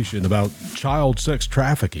information about child sex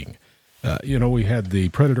trafficking. We had the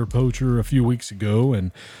Predator Poacher a few weeks ago,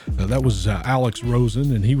 and that was Alex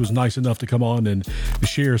Rosen, and he was nice enough to come on and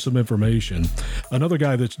share some information. Another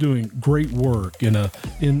guy that's doing great work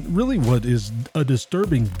in really what is a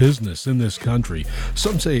disturbing business in this country.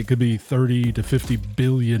 Some say it could be $30 to $50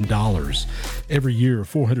 billion. Every year,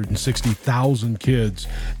 460,000 kids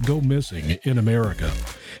go missing in America.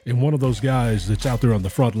 And one of those guys that's out there on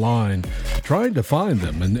the front line trying to find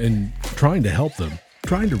them and trying to help them,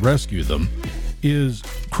 trying to rescue them, is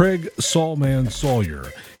Craig Sawman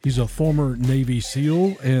Sawyer. He's a former Navy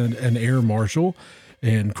SEAL and an Air Marshal.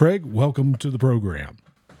 And Craig, welcome to the program.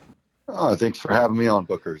 Oh, thanks for having me on,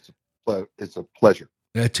 Booker. It's a pleasure.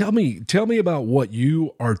 Tell me about what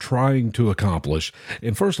you are trying to accomplish.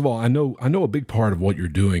 And first of all, I know a big part of what you're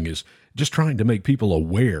doing is just trying to make people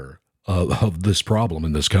aware of this problem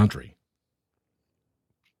in this country.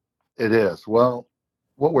 It is. Well,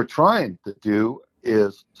 what we're trying to do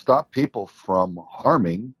is stop people from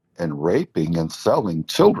harming and raping and selling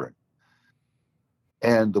children.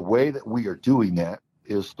 And the way that we are doing that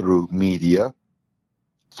is through media.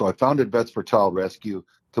 So I founded Vets for Child Rescue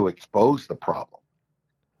to expose the problem.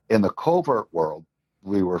 In the covert world,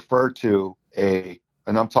 we refer to and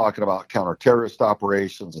I'm talking about counterterrorist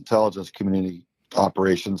operations, intelligence community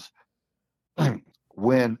operations.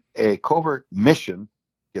 When a covert mission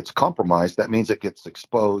gets compromised, that means it gets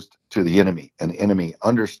exposed to the enemy, and the enemy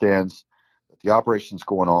understands that the operation's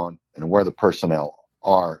going on and where the personnel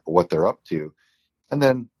are, what they're up to. And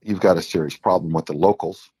then you've got a serious problem with the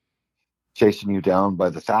locals chasing you down by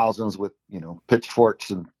the thousands with,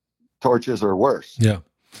 pitchforks and torches or worse. Yeah.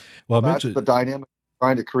 Well, that's the dynamic we're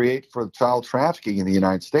trying to create for child trafficking in the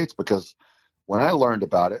United States, because when I learned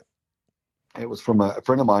about it, it was from a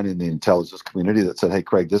friend of mine in the intelligence community that said, "Hey,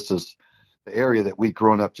 Craig, this is the area that we've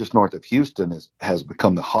grown up just north of Houston has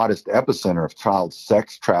become the hottest epicenter of child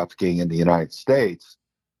sex trafficking in the United States.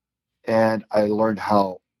 And I learned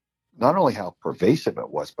not only how pervasive it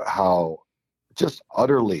was, but how just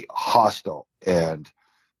utterly hostile and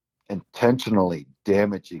intentionally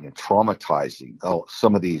damaging and traumatizing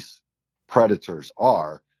some of these predators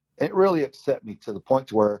are. It really upset me to the point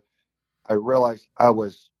to where I realized I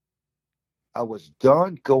was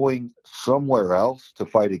done going somewhere else to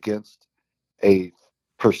fight against a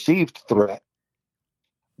perceived threat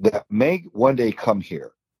that may one day come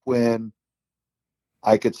here, when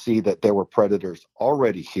I could see that there were predators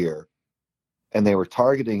already here and they were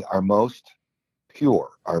targeting our most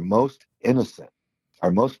pure, our most innocent,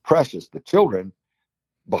 our most precious, the children,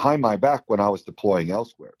 behind my back when I was deploying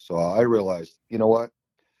elsewhere. So I realized, you know what?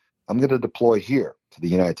 I'm going to deploy here to the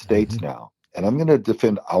United States now, and I'm going to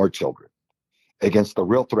defend our children against the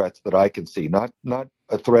real threats that I can see, not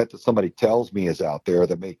a threat that somebody tells me is out there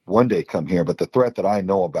that may one day come here, but the threat that I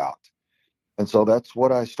know about. And so that's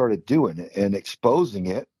what I started doing, and exposing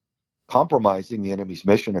it, compromising the enemy's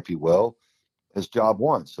mission, if you will, is job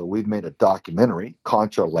one. So we've made a documentary,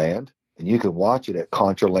 Contraland, and you can watch it at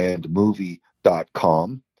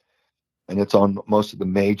contralandmovie.com. And it's on most of the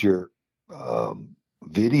major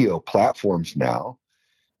video platforms now.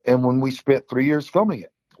 And when we spent 3 years filming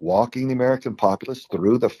it, walking the American populace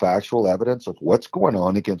through the factual evidence of what's going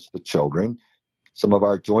on against the children, some of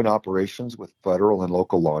our joint operations with federal and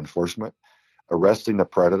local law enforcement, arresting the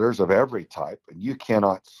predators of every type. And you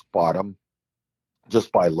cannot spot them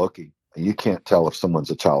just by looking. You can't tell if someone's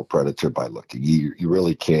a child predator by looking. You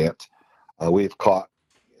really can't. We've caught,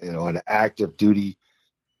 an active duty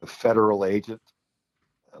federal agent.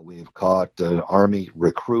 We've caught an Army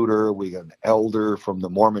recruiter. We got an elder from the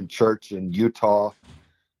Mormon Church in Utah.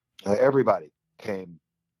 Everybody came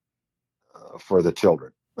for the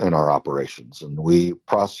children in our operations, and we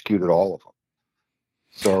prosecuted all of them.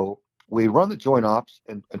 So we run the joint ops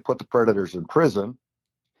and put the predators in prison.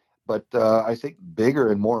 But I think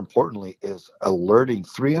bigger and more importantly is alerting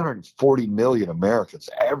 340 million Americans,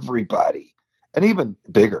 everybody, and even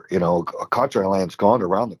bigger. Contraland's gone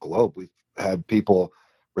around the globe. We've had people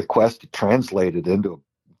request to translate it into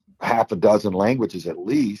half a dozen languages at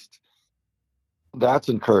least. That's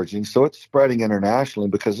encouraging. So it's spreading internationally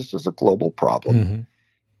because this is a global problem.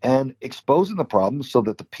 And exposing the problem so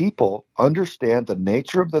that the people understand the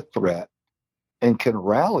nature of the threat and can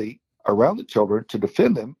rally around the children to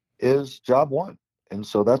defend them is job one. And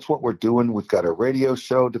so that's what we're doing. We've got a radio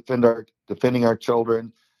show defending our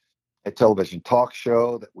children, a television talk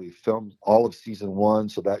show that we filmed all of season 1,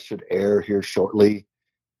 so that should air here shortly.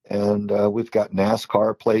 And we've got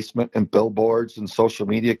NASCAR placement and billboards and social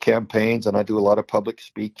media campaigns, and I do a lot of public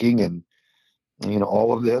speaking and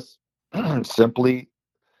all of this simply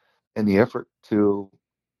in the effort to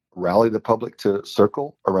rally the public to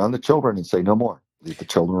circle around the children and say no more. Leave the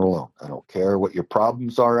children alone. I don't care what your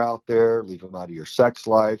problems are out there. Leave them out of your sex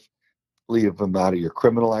life. Leave them out of your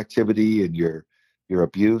criminal activity and your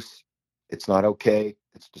abuse. It's not okay.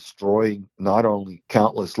 It's destroying not only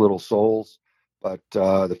countless little souls, but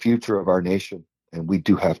the future of our nation. And we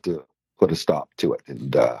do have to put a stop to it.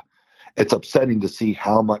 And it's upsetting to see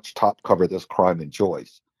how much top cover this crime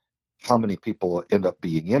enjoys, how many people end up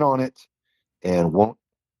being in on it and won't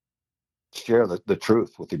share the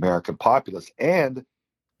truth with the American populace. And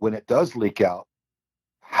when it does leak out,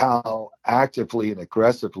 how actively and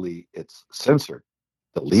aggressively it's censored,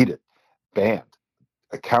 deleted, banned,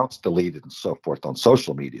 accounts deleted, and so forth on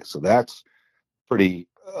social media. So that's pretty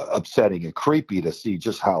upsetting and creepy to see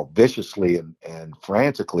just how viciously and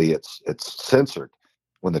frantically it's censored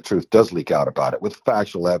when the truth does leak out about it, with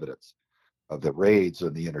factual evidence of the raids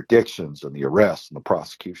and the interdictions and the arrests and the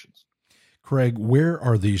prosecutions. Craig, where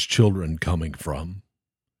are these children coming from?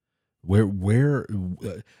 Where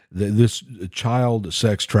this child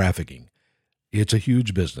sex trafficking, it's a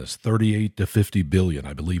huge business. 38 to 50 billion,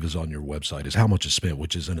 I believe, is on your website, is how much is spent,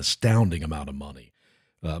 which is an astounding amount of money.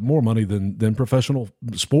 More money than professional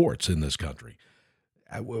sports in this country.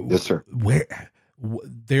 Yes, sir.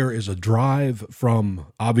 There is a drive from,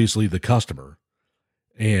 obviously, the customer,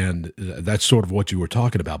 and that's sort of what you were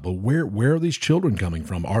talking about. But where are these children coming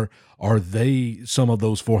from? Are they some of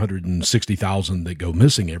those 460,000 that go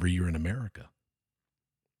missing every year in America?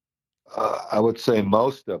 I would say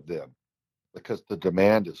most of them, because the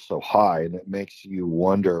demand is so high, and it makes you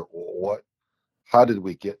wonder how did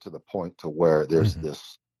we get to the point to where there's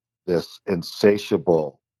this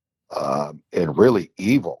insatiable and really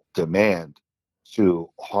evil demand to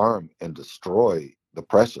harm and destroy the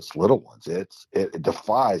precious little ones. It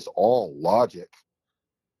defies all logic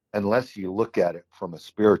unless you look at it from a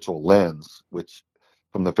spiritual lens, which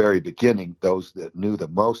from the very beginning, those that knew the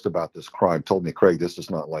most about this crime told me, Craig, this is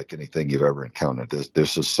not like anything you've ever encountered.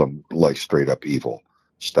 This is some like straight up evil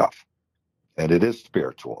stuff. And it is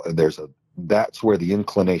spiritual. And that's where the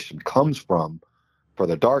inclination comes from for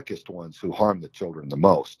the darkest ones who harm the children the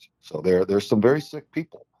most. So there's some very sick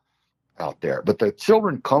people out there. But the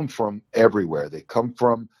children come from everywhere. They come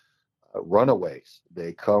from runaways.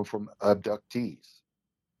 They come from abductees,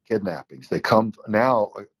 kidnappings. They come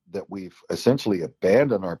now that we've essentially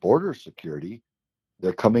abandoned our border security.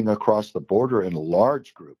 They're coming across the border in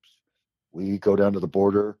large groups. We go down to the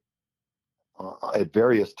border at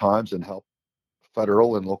various times and help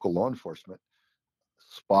federal and local law enforcement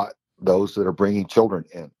spot those that are bringing children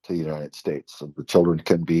into the United States. So the children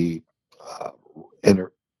can be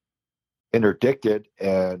interdicted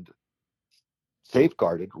and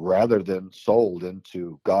safeguarded rather than sold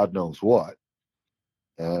into God knows what.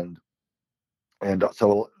 And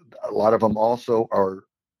so a lot of them also are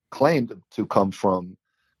claimed to come from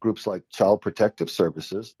groups like Child Protective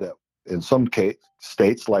Services that in some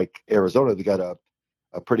states like Arizona, they got a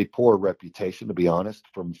pretty poor reputation, to be honest,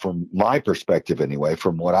 from my perspective anyway,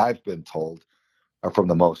 from what I've been told, or from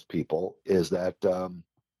the most people, is that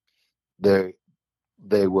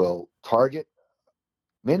they will target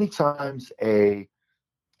many times a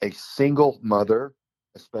single mother,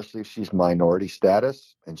 especially if she's minority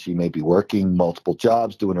status and she may be working multiple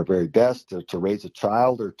jobs, doing her very best to raise a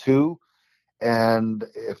child or two. And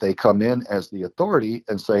if they come in as the authority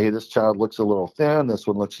and say, hey, this child looks a little thin, this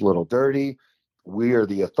one looks a little dirty, we are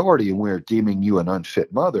the authority and we're deeming you an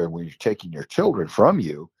unfit mother and we're taking your children from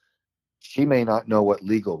you, she may not know what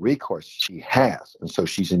legal recourse she has. And so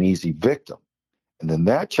she's an easy victim. And then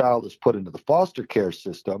that child is put into the foster care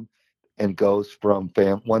system and goes from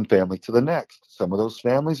one family to the next. Some of those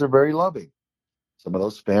families are very loving. Some of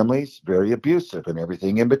those families very abusive and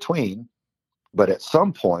everything in between. But at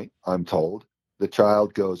some point, I'm told, the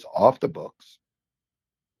child goes off the books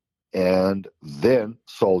and then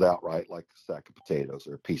sold outright like a sack of potatoes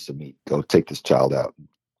or a piece of meat. Go take this child out and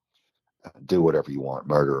do whatever you want,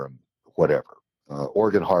 murder him, whatever.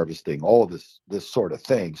 Organ harvesting, all of this sort of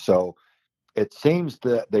thing. So it seems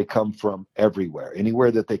that they come from everywhere,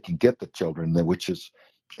 anywhere that they can get the children,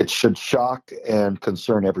 it should shock and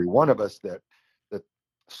concern every one of us that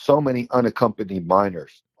so many unaccompanied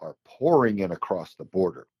minors are pouring in across the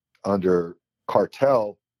border under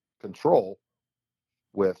cartel control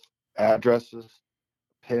with addresses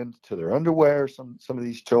pinned to their underwear. Some of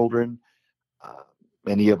these children,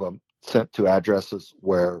 many of them sent to addresses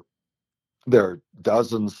where there are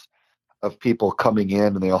dozens of people coming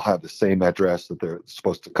in and they all have the same address that they're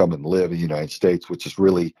supposed to come and live in the United States, which is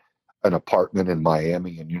really an apartment in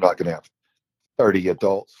Miami. And you're not going to have 30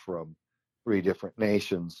 adults from 3 different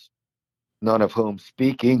nations, none of whom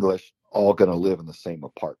speak English, all going to live in the same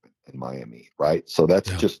apartment in Miami, right? So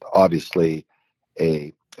that's just obviously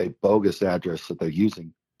a bogus address that they're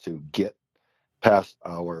using to get past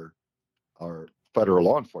our federal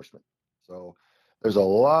law enforcement. So there's a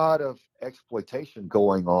lot of exploitation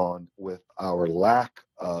going on with our lack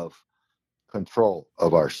of control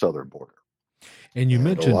of our southern border. And you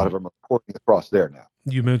mentioned a lot of them are pouring across there now.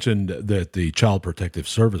 You mentioned that the Child Protective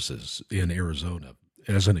Services in Arizona,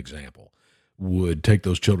 as an example, would take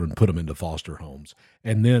those children, put them into foster homes.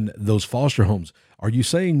 And then those foster homes, are you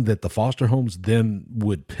saying that the foster homes then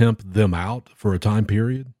would pimp them out for a time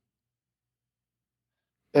period?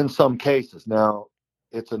 In some cases. Now,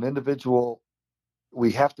 it's an individual,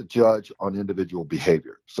 we have to judge on individual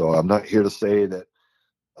behavior. So I'm not here to say that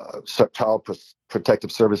Child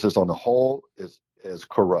Protective Services on the whole is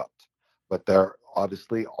corrupt, but there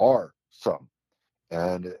obviously are some.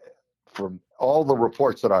 And from all the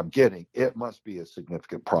reports that I'm getting, it must be a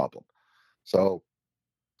significant problem. So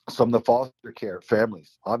some of the foster care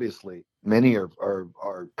families, obviously, many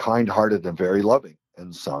are kind-hearted and very loving,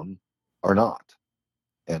 and some are not.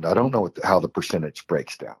 And I don't know how the percentage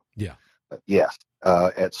breaks down. Yeah. But yes,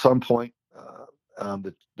 at some point,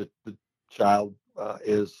 the child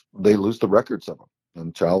they lose the records of them, and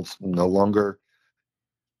the child's no longer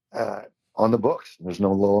on the books. There's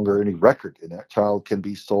no longer any record, and that child can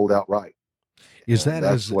be sold outright. Is that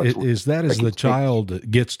as the child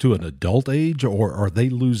gets to an adult age, or are they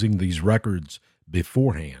losing these records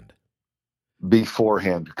beforehand?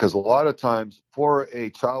 Beforehand, because a lot of times for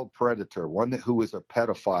a child predator, one who is a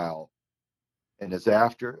pedophile and is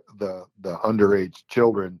after the underage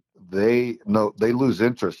children, they lose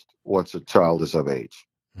interest once a child is of age.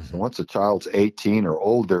 Mm-hmm. So once a child's 18 or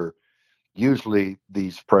older, usually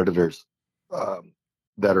these predators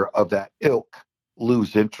that are of that ilk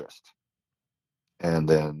lose interest. And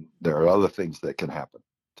then there are other things that can happen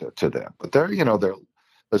to them. But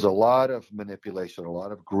there's a lot of manipulation, a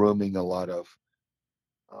lot of grooming, a lot of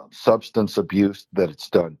substance abuse that it's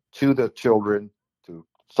done to the children to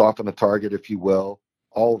soften the target, if you will,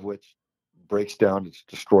 all of which breaks down and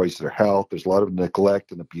destroys their health. There's a lot of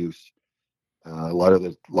neglect and abuse. A lot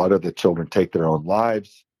of the children take their own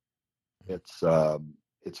lives. It's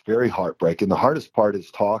very heartbreaking. The hardest part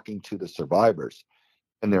is talking to the survivors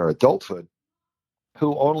in their adulthood,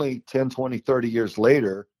 who only 10, 20, 30 years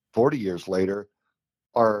later, 40 years later,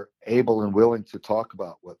 are able and willing to talk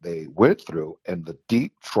about what they went through and the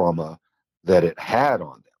deep trauma that it had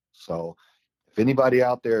on them. So if anybody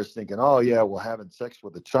out there is thinking, oh yeah, well, having sex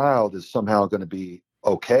with a child is somehow going to be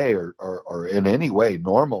okay or in any way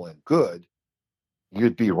normal and good,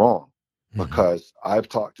 you'd be wrong. Because I've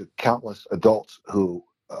talked to countless adults who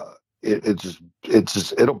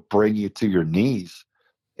it'll bring you to your knees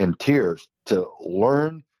in tears to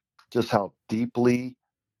learn just how deeply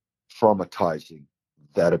traumatizing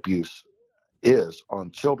that abuse is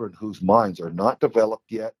on children whose minds are not developed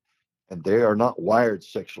yet, and they are not wired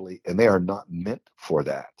sexually, and they are not meant for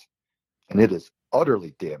that. And it is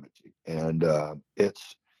utterly damaging. And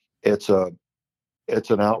it's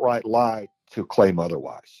an outright lie to claim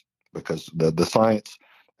otherwise, because the science,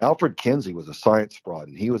 Alfred Kinsey was a science fraud,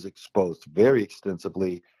 and he was exposed very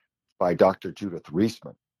extensively by Dr. Judith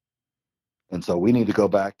Reisman. And so we need to go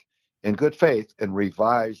back in good faith and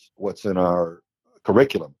revise what's in our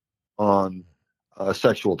curriculum on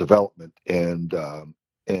sexual development and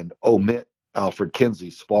omit Alfred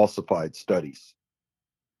Kinsey's falsified studies,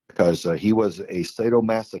 because he was a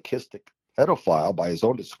sadomasochistic pedophile by his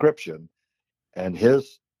own description, and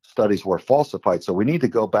his studies were falsified. So we need to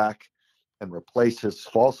go back and replace his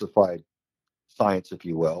falsified science, if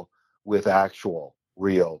you will, with actual,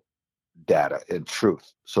 real data and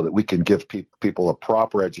truth, so that we can give people a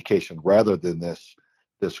proper education rather than this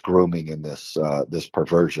grooming and this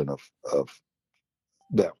perversion of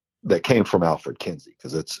that came from Alfred Kinsey,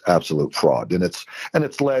 because it's absolute fraud, and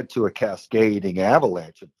it's led to a cascading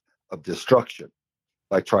avalanche of destruction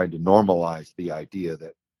by trying to normalize the idea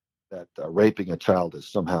that raping a child is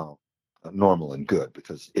somehow normal and good,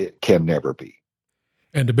 because it can never be.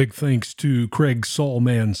 And a big thanks to Craig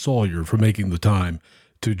Sawman Sawyer for making the time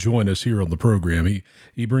to join us here on the program.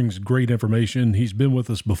 He brings great information. He's been with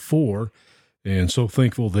us before, and so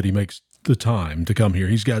thankful that he makes the time to come here.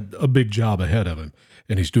 He's got a big job ahead of him,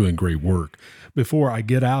 and he's doing great work. Before I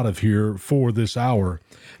get out of here for this hour,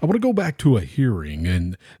 I want to go back to a hearing,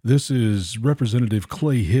 and this is Representative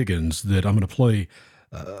Clay Higgins that I'm going to play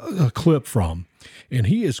a clip from, and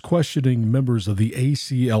he is questioning members of the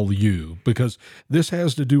ACLU, because this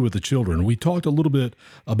has to do with the children. We talked a little bit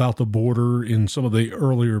about the border in some of the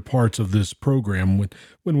earlier parts of this program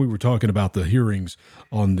when we were talking about the hearings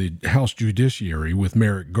on the House Judiciary with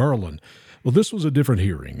Merrick Garland. Well, this was a different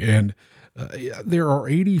hearing, and there are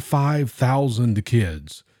 85,000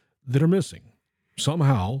 kids that are missing.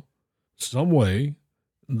 Somehow, some way,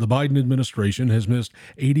 the Biden administration has missed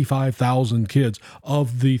 85,000 kids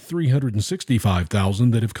of the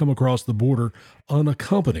 365,000 that have come across the border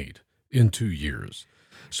unaccompanied in 2 years.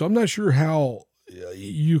 So I'm not sure how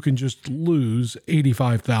you can just lose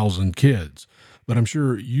 85,000 kids, but I'm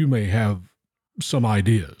sure you may have some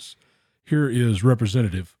ideas. Here is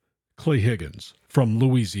Representative Clay Higgins from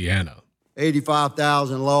Louisiana.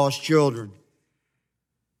 85,000 lost children.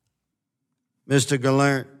 Mr.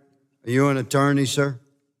 Garland, are you an attorney, sir?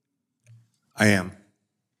 I am.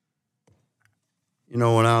 You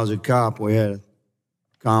know, when I was a cop, we had a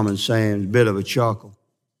common saying, a bit of a chuckle.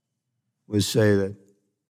 We'd say that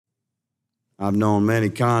I've known many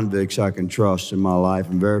convicts I can trust in my life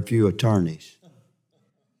and very few attorneys.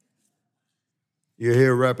 You're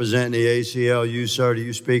here representing the ACLU, sir. Do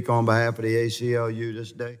you speak on behalf of the ACLU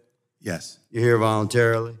this day? Yes. You're here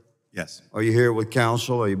voluntarily? Yes. Are you here with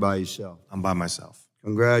counsel or are you by yourself? I'm by myself.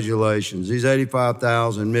 Congratulations. These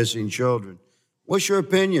 85,000 missing children. What's your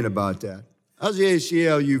opinion about that? How's the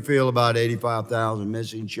ACLU feel about 85,000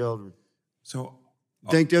 missing children? So,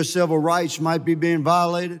 think their civil rights might be being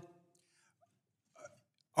violated?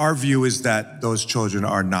 Our view is that those children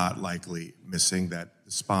are not likely missing, that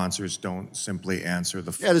the sponsors don't simply answer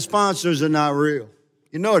the phone. Yeah, the sponsors are not real.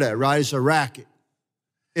 You know that, right? It's a racket.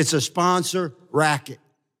 It's a sponsor racket.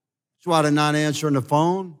 That's why they're not answering the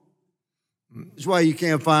phone. That's why you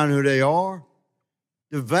can't find who they are.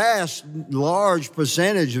 The large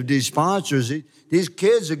percentage of these sponsors, these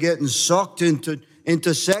kids are getting sucked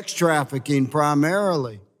into sex trafficking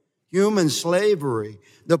primarily, human slavery.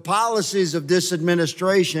 The policies of this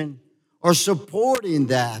administration are supporting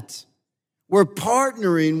that. We're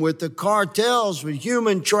partnering with the cartels for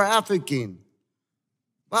human trafficking.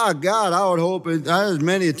 By God, I would hope I had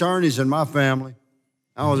many attorneys in my family.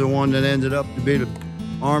 I was the one that ended up to be the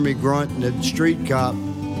Army grunt and the street cop.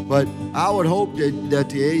 But I would hope that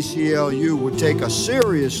the ACLU would take a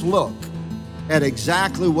serious look at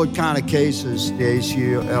exactly what kind of cases the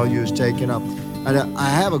ACLU is taking up. And I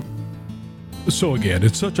have a... So again,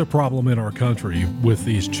 it's such a problem in our country with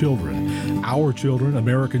these children, our children,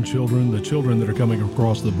 American children, the children that are coming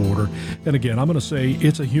across the border. And again, I'm going to say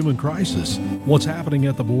it's a human crisis, what's happening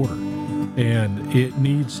at the border. And it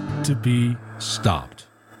needs to be stopped.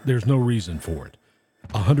 There's no reason for it.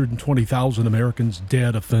 120,000 Americans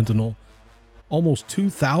dead of fentanyl. Almost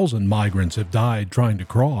 2,000 migrants have died trying to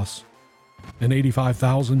cross. And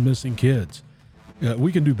 85,000 missing kids.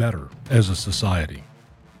 We can do better as a society.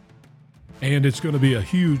 And it's going to be a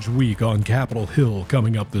huge week on Capitol Hill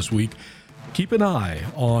coming up this week. Keep an eye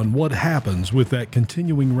on what happens with that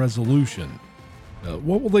continuing resolution.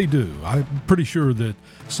 What will they do? I'm pretty sure that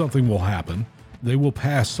something will happen. They will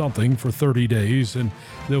pass something for 30 days, and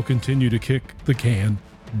they'll continue to kick the can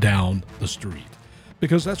down the street.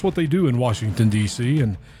 Because that's what they do in Washington, D.C.,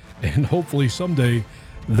 and hopefully someday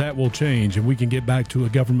that will change, and we can get back to a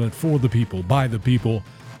government for the people, by the people,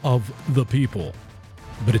 of the people.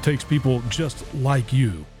 But it takes people just like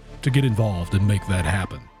you to get involved and make that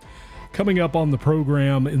happen. Coming up on the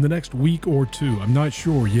program in the next week or two, I'm not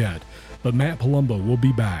sure yet, but Matt Palumbo will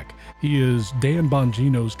be back. He is Dan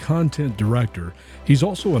Bongino's content director. He's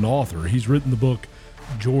also an author. He's written the book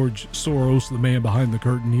George Soros, the Man Behind the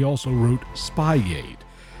Curtain. He also wrote Spygate.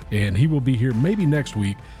 And he will be here maybe next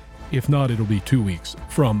week. If not, it'll be 2 weeks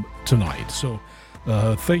from tonight. So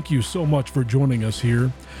thank you so much for joining us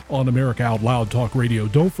here on America Out Loud Talk Radio.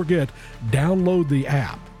 Don't forget, download the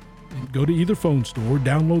app. Go to either phone store,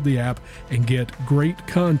 download the app, and get great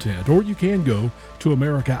content. Or you can go to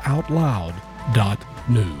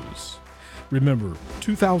AmericaOutloud.news. Remember,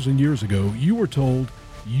 2,000 years ago, you were told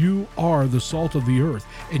you are the salt of the earth.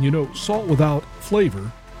 And you know, salt without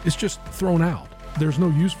flavor is just thrown out. There's no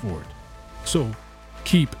use for it. So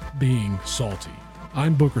keep being salty.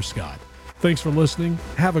 I'm Booker Scott. Thanks for listening.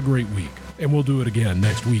 Have a great week, and we'll do it again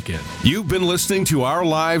next weekend. You've been listening to Our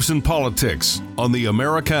Lives in Politics on the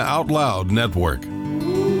America Out Loud Network.